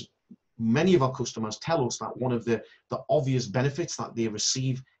because many of our customers tell us that one of the obvious benefits that they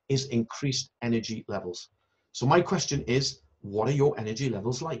receive is increased energy levels. So my question is, what are your energy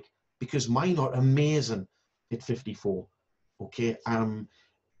levels like? Because mine are amazing at 54, okay?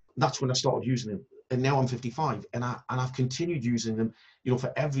 That's when I started using them, and now I'm 55, and I've continued using them,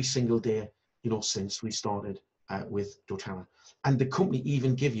 for every single day, since we started with doTerra. And the company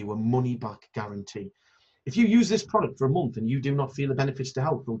even give you a money-back guarantee. If you use this product for a month and you do not feel the benefits to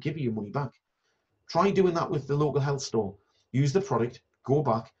health, they'll give you your money back. Try doing that with the local health store. Use the product, go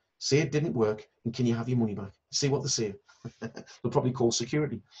back, say it didn't work, and can you have your money back? See what they say. They'll probably call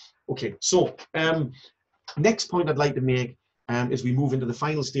security. Okay, so next point I'd like to make as we move into the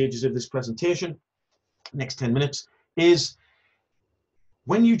final stages of this presentation, next 10 minutes, is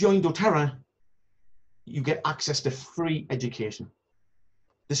when you join doTerra, you get access to free education.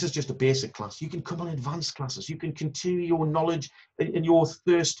 This is just a basic class. You can come on advanced classes. You can continue your knowledge and your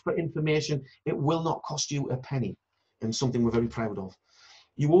thirst for information. It will not cost you a penny, and something we're very proud of.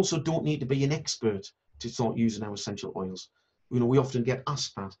 You also don't need to be an expert to start using our essential oils. You know, we often get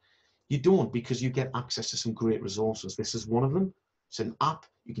asked that. You don't, because you get access to some great resources. This is one of them. It's an app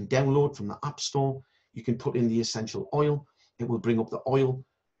you can download from the App Store. You can put in the essential oil. It will bring up the oil.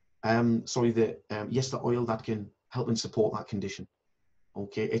 The oil that can help and support that condition.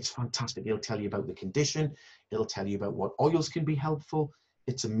 Okay, it's fantastic. It'll tell you about the condition. It'll tell you about what oils can be helpful.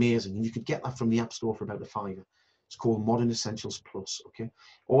 It's amazing, and you could get that from the App Store for about £5. It's called Modern Essentials Plus. Okay,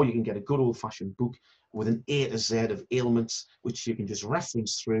 or you can get a good old-fashioned book with an A to Z of ailments, which you can just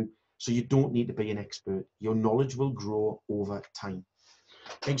reference through. So you don't need to be an expert. Your knowledge will grow over time.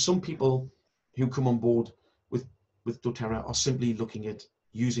 And some people who come on board with doTerra are simply looking at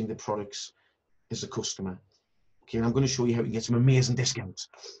using the products as a customer. Okay, and I'm going to show you how you can get some amazing discounts.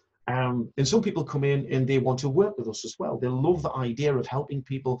 And some people come in and they want to work with us as well. They love the idea of helping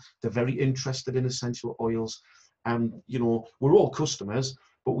people. They're very interested in essential oils. You know, we're all customers,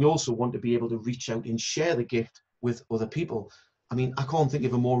 but we also want to be able to reach out and share the gift with other people. I mean, I can't think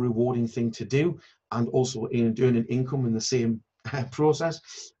of a more rewarding thing to do, and also in earning income in the same process.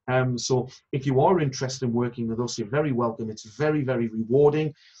 So if you are interested in working with us, you're very welcome. It's very, very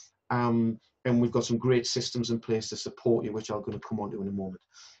rewarding. And we've got some great systems in place to support you, which I'm going to come on to in a moment.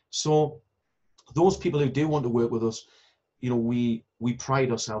 So those people who do want to work with us, you know, we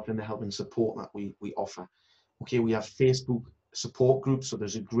pride ourselves in the help and support that we offer. Okay, we have Facebook support groups, so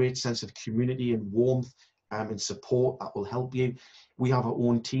there's a great sense of community and warmth and support that will help you. We have our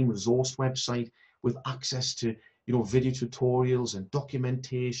own team resource website with access to, you know, video tutorials and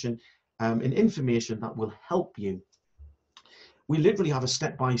documentation and information that will help you. We literally have a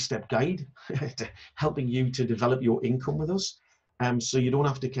step-by-step guide to helping you to develop your income with us. So you don't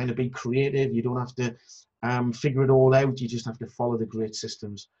have to kind of be creative. You don't have to figure it all out. You just have to follow the great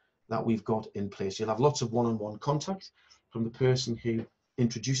systems that we've got in place. You'll have lots of one-on-one contact from the person who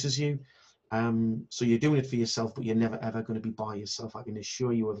introduces you. So you're doing it for yourself, but you're never, ever going to be by yourself. I can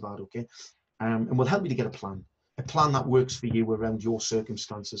assure you of that, okay? And we'll help you to get a plan that works for you around your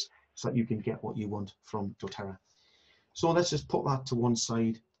circumstances so that you can get what you want from doTerra. So let's just put that to one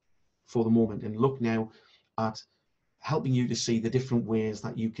side for the moment and look now at helping you to see the different ways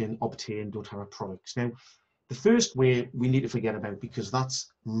that you can obtain doTerra products. Now, the first way we need to forget about, because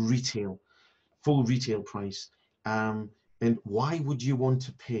that's retail, full retail price. And why would you want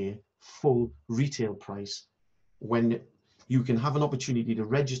to pay full retail price when you can have an opportunity to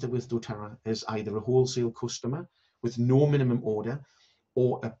register with doTerra as either a wholesale customer with no minimum order,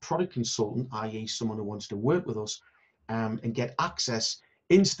 or a product consultant, i.e. someone who wants to work with us, and get access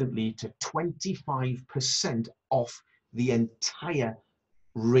instantly to 25% off the entire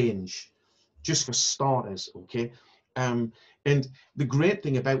range, just for starters, okay? And the great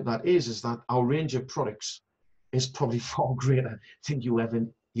thing about that is that our range of products is probably far greater than you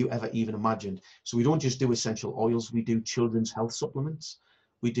ever even imagined. So we don't just do essential oils, we do children's health supplements,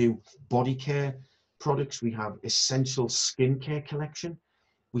 we do body care products, we have essential skincare collection,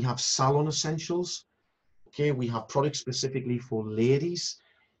 we have salon essentials, okay, we have products specifically for ladies,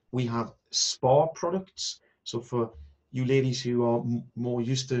 we have spa products, so for you ladies who are more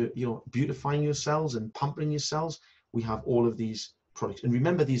used to, you know, beautifying yourselves and pampering yourselves, we have all of these products. And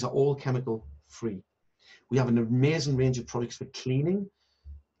remember, these are all chemical free. We have an amazing range of products for cleaning,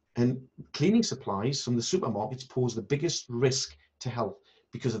 and cleaning supplies from the supermarkets pose the biggest risk to health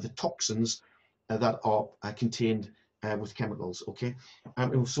because of the toxins that are contained with chemicals, okay?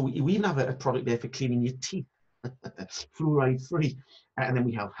 So we even have a product there for cleaning your teeth, fluoride free. And then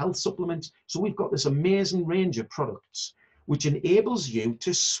we have health supplements. So we've got this amazing range of products which enables you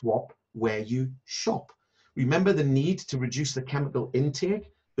to swap where you shop. Remember the need to reduce the chemical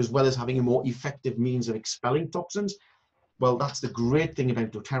intake as well as having a more effective means of expelling toxins. Well, that's the great thing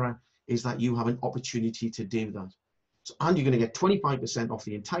about doTerra, is that you have an opportunity to do that. So, and you're going to get 25% off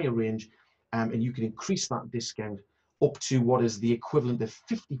the entire range, and you can increase that discount up to what is the equivalent of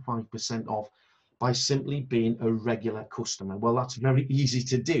 55% off by simply being a regular customer. Well, that's very easy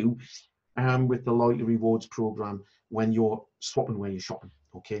to do. with the loyalty rewards program when you're swapping where you're shopping.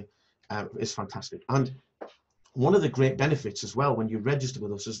 Okay, it's fantastic. And one of the great benefits as well when you register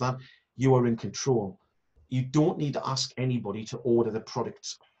with us is that you are in control. You don't need to ask anybody to order the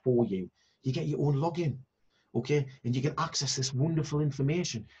products for you. You get your own login, okay? And you can access this wonderful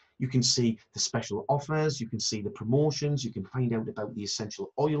information. You can see the special offers, you can see the promotions, you can find out about the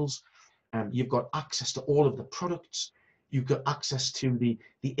essential oils. You've got access to all of the products. You've got access to the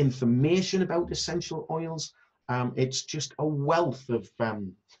information about essential oils. It's just a wealth of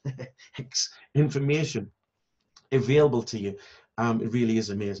information available to you. It really is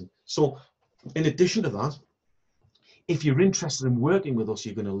amazing. So in addition to that, if you're interested in working with us,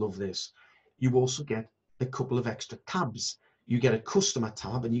 you're going to love this. You also get a couple of extra tabs. You get a customer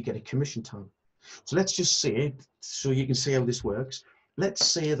tab and you get a commission tab. So let's just say, so you can see how this works. Let's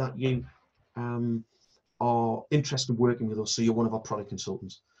say that you are interested in working with us, so you're one of our product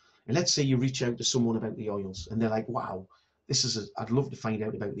consultants. And let's say you reach out to someone about the oils and they're like, wow, I'd love to find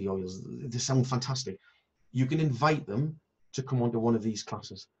out about the oils. They sound fantastic. You can invite them to come onto one of these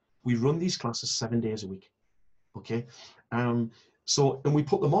classes. We run these classes 7 days a week. Okay, and we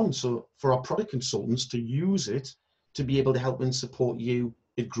put them on so for our product consultants to use it to be able to help and support you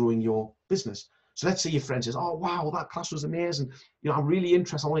in growing your business. So let's say your friend says, oh wow, that class was amazing, I'm really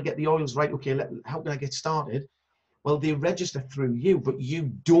interested, I want to get the oils right. Okay, how can I get started? Well, they register through you, but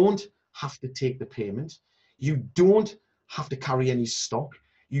you don't have to take the payment, you don't have to carry any stock,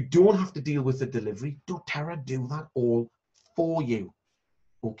 you don't have to deal with the delivery. doTerra do that all for you.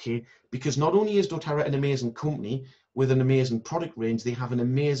 Okay, because not only is doTerra an amazing company with an amazing product range, they have an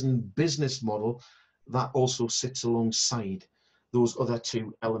amazing business model that also sits alongside those other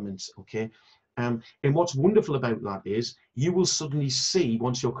two elements. Okay, and what's wonderful about that is you will suddenly see,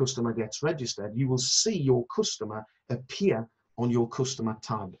 once your customer gets registered, you will see your customer appear on your customer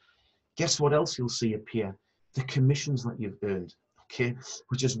tab. Guess what else you'll see appear? The commissions that you've earned. Okay,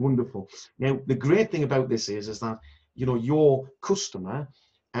 which is wonderful. Now the great thing about this is that your customer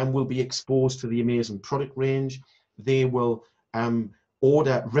will be exposed to the amazing product range. They will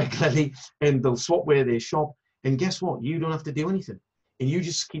order regularly and they'll swap where they shop. And guess what? You don't have to do anything. And you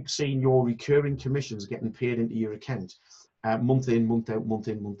just keep seeing your recurring commissions getting paid into your account month in, month out, month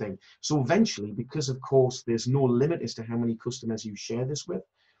in, month out. So eventually, because of course there's no limit as to how many customers you share this with,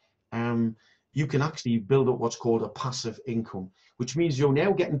 you can actually build up what's called a passive income, which means you're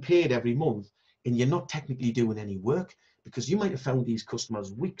now getting paid every month and you're not technically doing any work, because you might have found these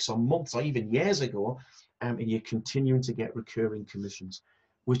customers weeks or months or even years ago, and you're continuing to get recurring commissions,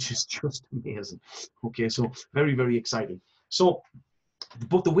 which is just amazing. Okay, so very, very exciting. So,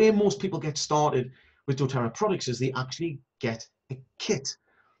 but the way most people get started with doTerra products is they actually get a kit.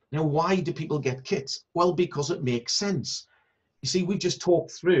 Now, why do people get kits? Well, because it makes sense. You see, we just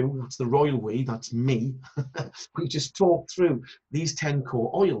talked through, that's the royal we, that's me, we just talked through these 10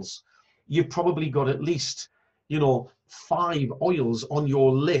 core oils. You've probably got at least 5 oils on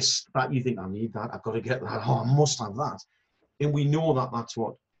your list that you think, I need that, I've got to get that, oh, I must have that. And we know that that's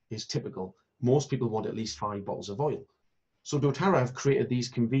what is typical. Most people want at least 5 bottles of oil. So doTerra have created these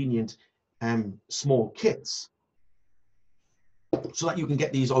convenient small kits so that you can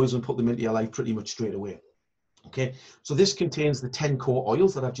get these oils and put them into your life pretty much straight away. Okay, so this contains the 10 core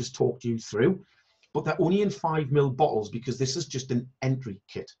oils that I've just talked you through, but they're only in 5 ml bottles because this is just an entry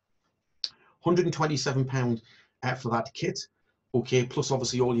kit. £127 for that kit, okay, plus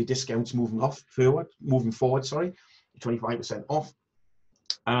obviously all your discounts moving forward, sorry, 25% off.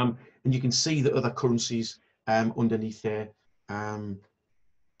 And you can see the other currencies underneath there down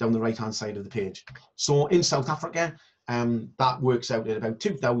the right hand side of the page. So in South Africa, that works out at about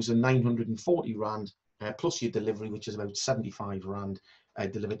 2,940 rand plus your delivery, which is about 75 rand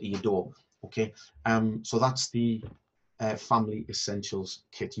delivered to your door. Okay, so that's the Family Essentials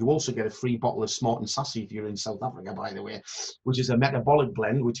kit. You also get a free bottle of Smart and Sassy if you're in South Africa, by the way, which is a metabolic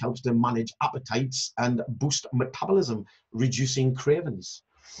blend which helps to manage appetites and boost metabolism, reducing cravings.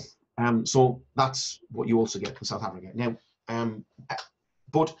 So that's what you also get from South Africa. Now,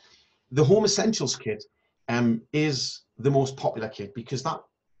 but the Home Essentials kit is the most popular kit because that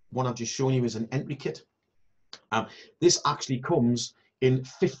one I've just shown you is an entry kit. This actually comes in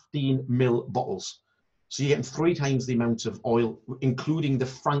 15 ml bottles. So you're getting 3 times the amount of oil, including the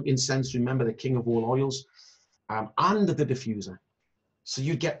frankincense, remember the king of all oils, and the diffuser. So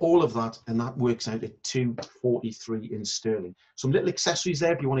you get all of that, and that works out at 243 in sterling. Some little accessories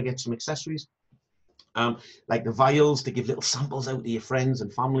there if you want to get some accessories, like the vials to give little samples out to your friends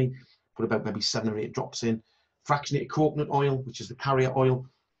and family. Put about maybe 7 or 8 drops in. Fractionated coconut oil, which is the carrier oil,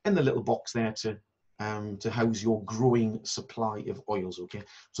 and the little box there to to house your growing supply of oils. Okay,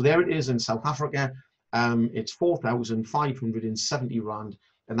 so there it is in South Africa. It's 4,570 rand,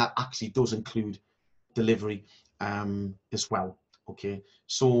 and that actually does include delivery as well. Okay,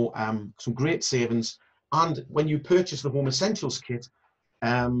 so some great savings. And when you purchase the Home Essentials kit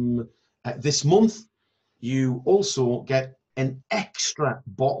this month, you also get an extra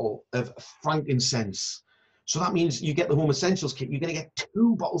bottle of frankincense. So that means you get the Home Essentials kit, you're going to get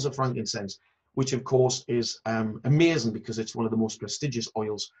 2 bottles of frankincense, which of course is amazing because it's one of the most prestigious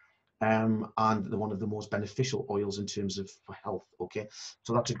oils and one of the most beneficial oils in terms of for health. Okay,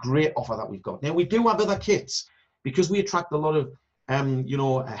 so that's a great offer that we've got. Now we do have other kits because we attract a lot of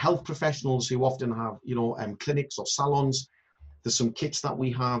health professionals who often have clinics or salons. There's some kits that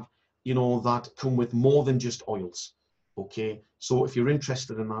we have that come with more than just oils. Okay, so if you're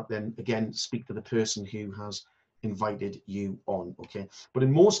interested in that, then again speak to the person who has invited you on. Okay, but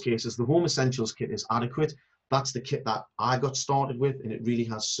in most cases the Home Essentials kit is adequate. That's the kit that I got started with, and it really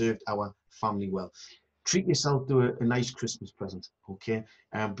has served our family well. Treat yourself to a nice Christmas present. Okay,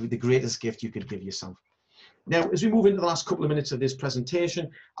 the greatest gift you could give yourself. Now, as we move into the last couple of minutes of this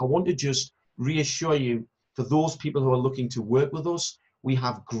presentation, I want to just reassure you, for those people who are looking to work with us, we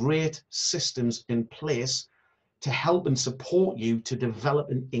have great systems in place to help and support you to develop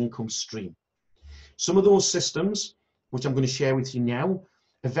an income stream. Some of those systems, which I'm going to share with you now,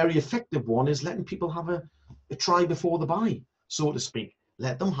 a very effective one is letting people have a try before they buy, so to speak.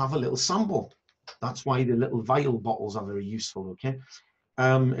 Let them have a little sample. That's why the little vial bottles are very useful, okay?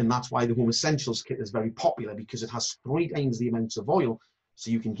 And that's why the Home Essentials kit is very popular, because it has 3 times the amounts of oil, so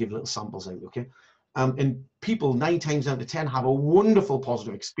you can give little samples out, okay? And people 9 times out of 10 have a wonderful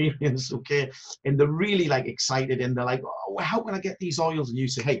positive experience, okay? And they're really like excited, and they're like, oh, how can I get these oils? And you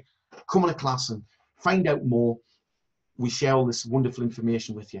say, hey, come on a class and find out more. We share all this wonderful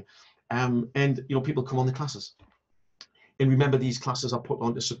information with you. And people come on the classes. And remember, these classes are put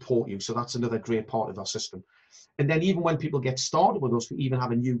on to support you. So that's another great part of our system. And then even when people get started with us, we even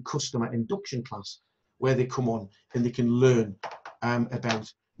have a new customer induction class where they come on and they can learn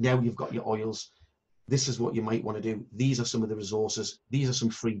about, now you've got your oils, this is what you might want to do. These are some of the resources. These are some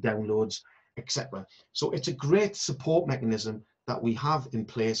free downloads, etc. So it's a great support mechanism that we have in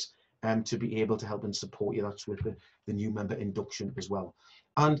place to be able to help and support you. That's with the new member induction as well.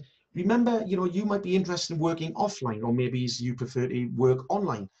 And remember, you might be interested in working offline, or maybe you prefer to work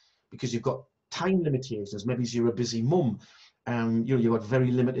online because you've got time limitations. Maybe you're a busy mum, you've got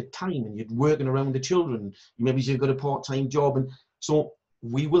very limited time and you're working around the children. Maybe you've got a part-time job. And so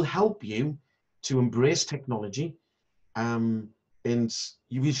we will help you to embrace technology, and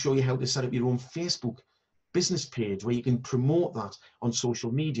you will show you how to set up your own Facebook business page where you can promote that on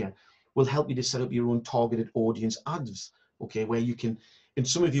social media. We'll help you to set up your own targeted audience ads, okay, where you can, and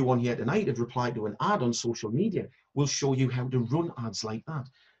some of you on here tonight have replied to an ad on social media. We'll show you how to run ads like that.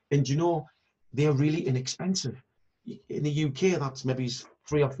 And they're really inexpensive. In the UK, that's maybe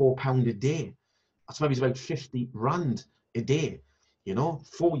 £3 or £4 a day. That's maybe about 50 rand a day,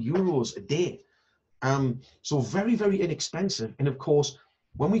 €4 a day. So very, very inexpensive. And of course,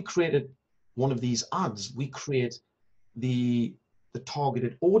 when we created one of these ads, we create the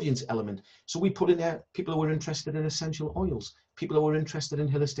targeted audience element. So we put in there people who are interested in essential oils, people who are interested in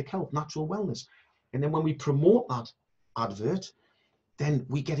holistic health, natural wellness. And then when we promote that advert, then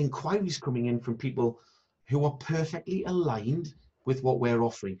we get inquiries coming in from people who are perfectly aligned with what we're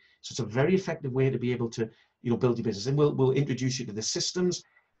offering. So it's a very effective way to be able to build your business. And we'll introduce you to the systems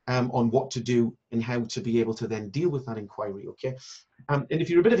on what to do and how to be able to then deal with that inquiry, okay? And if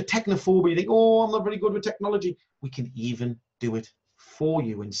you're a bit of a technophobe, you think, oh, I'm not very good with technology, we can even do it for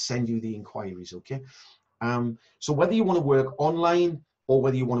you and send you the inquiries, okay? So whether you want to work online or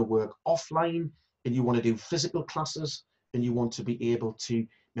whether you want to work offline and you want to do physical classes and you want to be able to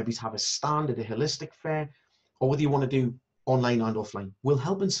maybe have a stand at a holistic fair, or whether you want to do online and offline, we'll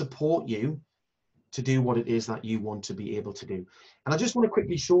help and support you to do what it is that you want to be able to do. And I just want to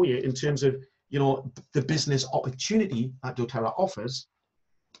quickly show you in terms of, the business opportunity that doTerra offers.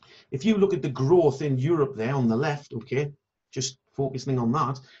 If you look at the growth in Europe there on the left, okay, just focusing on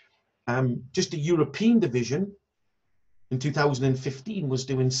that, just the European division in 2015 was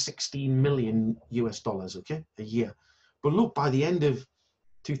doing 16 million US dollars, okay, a year. But look, by the end of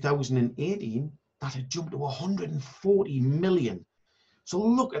 2018, that had jumped to 140 million. So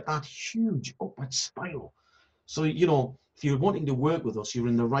look at that huge upward spiral. So, if you're wanting to work with us, you're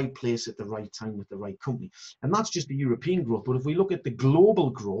in the right place at the right time with the right company. And that's just the European growth. But if we look at the global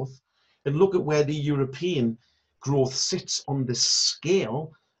growth and look at where the European growth sits on the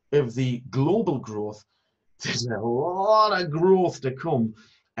scale of the global growth, there's a lot of growth to come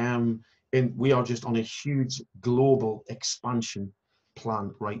And we are just on a huge global expansion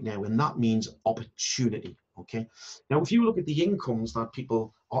plan right now, and that means opportunity. Okay, now if you look at the incomes that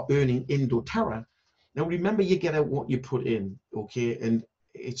people are earning in doTerra, now remember, you get out what you put in. Okay, and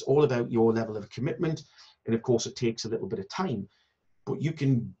it's all about your level of commitment, and of course it takes a little bit of time, but you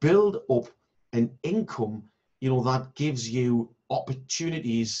can build up an income, you know, that gives you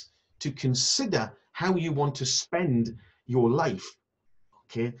opportunities to consider how you want to spend your life.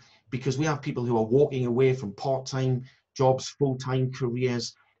 Okay, because we have people who are walking away from part-time jobs, full-time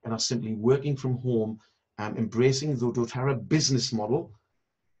careers, and are simply working from home, embracing the doTerra business model.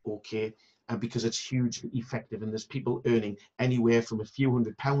 Okay, and because it's hugely effective, and there's people earning anywhere from a few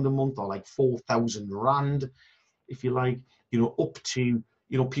 £100 a month, or like 4,000 rand, if you like, you know, up to,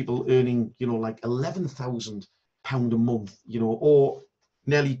 you know, people earning, you know, like £11,000 a month, you know, or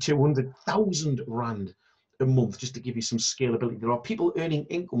nearly 200,000 rand a month, just to give you some scalability. There are people earning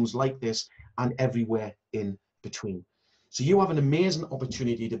incomes like this and everywhere in between. So you have an amazing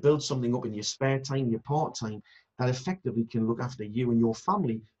opportunity to build something up in your spare time, your part-time, that effectively can look after you and your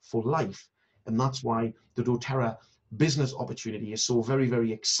family for life. And that's why the doTerra business opportunity is so very,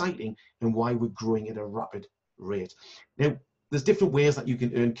 very exciting, and why we're growing at a rapid rate. Now, there's different ways that you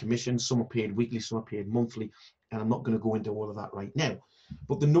can earn commissions. Some are paid weekly, some are paid monthly, and I'm not going to go into all of that right now.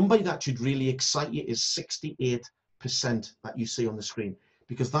 But the number that should really excite you is 68% that you see on the screen,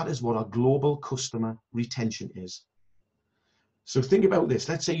 because that is what our global customer retention is. So think about this.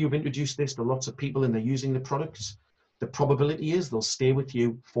 Let's say you've introduced this to lots of people and they're using the products. The probability is they'll stay with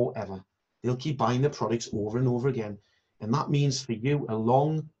you forever. They'll keep buying the products over and over again. And that means for you a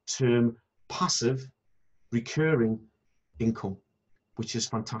long-term, passive, recurring income, which is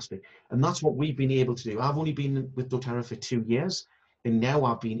fantastic. And that's what we've been able to do. I've only been with doTerra for 2 years, and now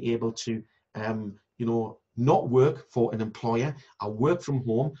I've been able to, you know, not work for an employer. I work from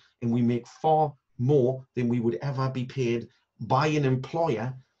home, and we make far more than we would ever be paid by an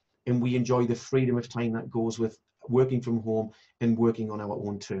employer, and we enjoy the freedom of time that goes with working from home and working on our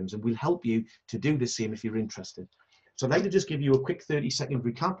own terms. And we'll help you to do the same if you're interested. So I'd like to just give you a quick 30-second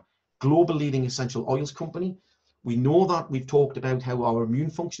recap. Global leading essential oils company. We know that we've talked about how our immune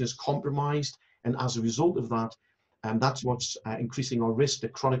function is compromised, and as a result of that, that's what's increasing our risk to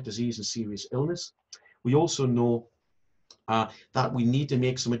chronic disease and serious illness. We also know that we need to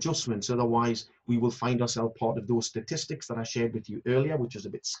make some adjustments, otherwise we will find ourselves part of those statistics that I shared with you earlier, which is a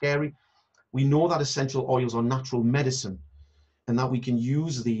bit scary. We know that essential oils are natural medicine, and that we can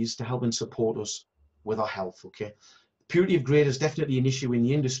use these to help and support us with our health. Okay, purity of grade is definitely an issue in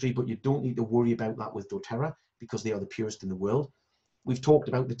the industry, but you don't need to worry about that with doTerra, because they are the purest in the world. We've talked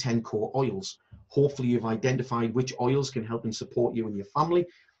about the 10 core oils. Hopefully you've identified which oils can help and support you and your family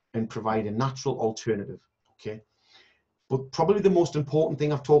and provide a natural alternative. Okay, but probably the most important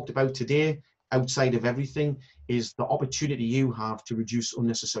thing I've talked about today, outside of everything, is the opportunity you have to reduce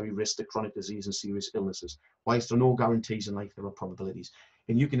unnecessary risk to chronic disease and serious illnesses. Whilst there are no guarantees in life, there are probabilities.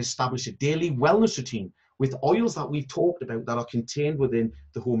 And you can establish a daily wellness routine with oils that we've talked about that are contained within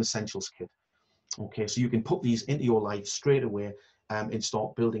the Home Essentials Kit. Okay, so you can put these into your life straight away, and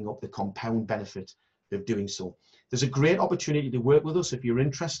start building up the compound benefit of doing so. There's a great opportunity to work with us if you're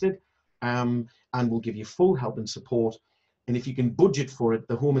interested, and we'll give you full help and support. And if you can budget for it,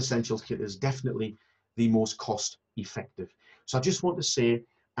 the Home Essentials Kit is definitely the most cost effective. So I just want to say,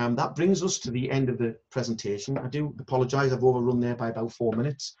 that brings us to the end of the presentation. I do apologize, I've overrun there by about 4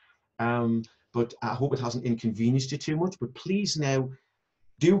 minutes, but I hope it hasn't inconvenienced you too much. But please now,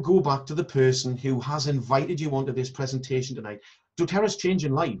 do go back to the person who has invited you onto this presentation tonight. doTerra's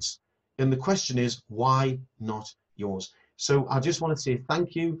changing lives, and the question is, why not yours? So I just want to say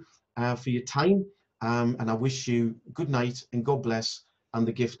thank you for your time, and I wish you good night and God bless, and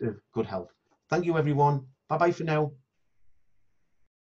the gift of good health. Thank you, everyone. Bye-bye for now.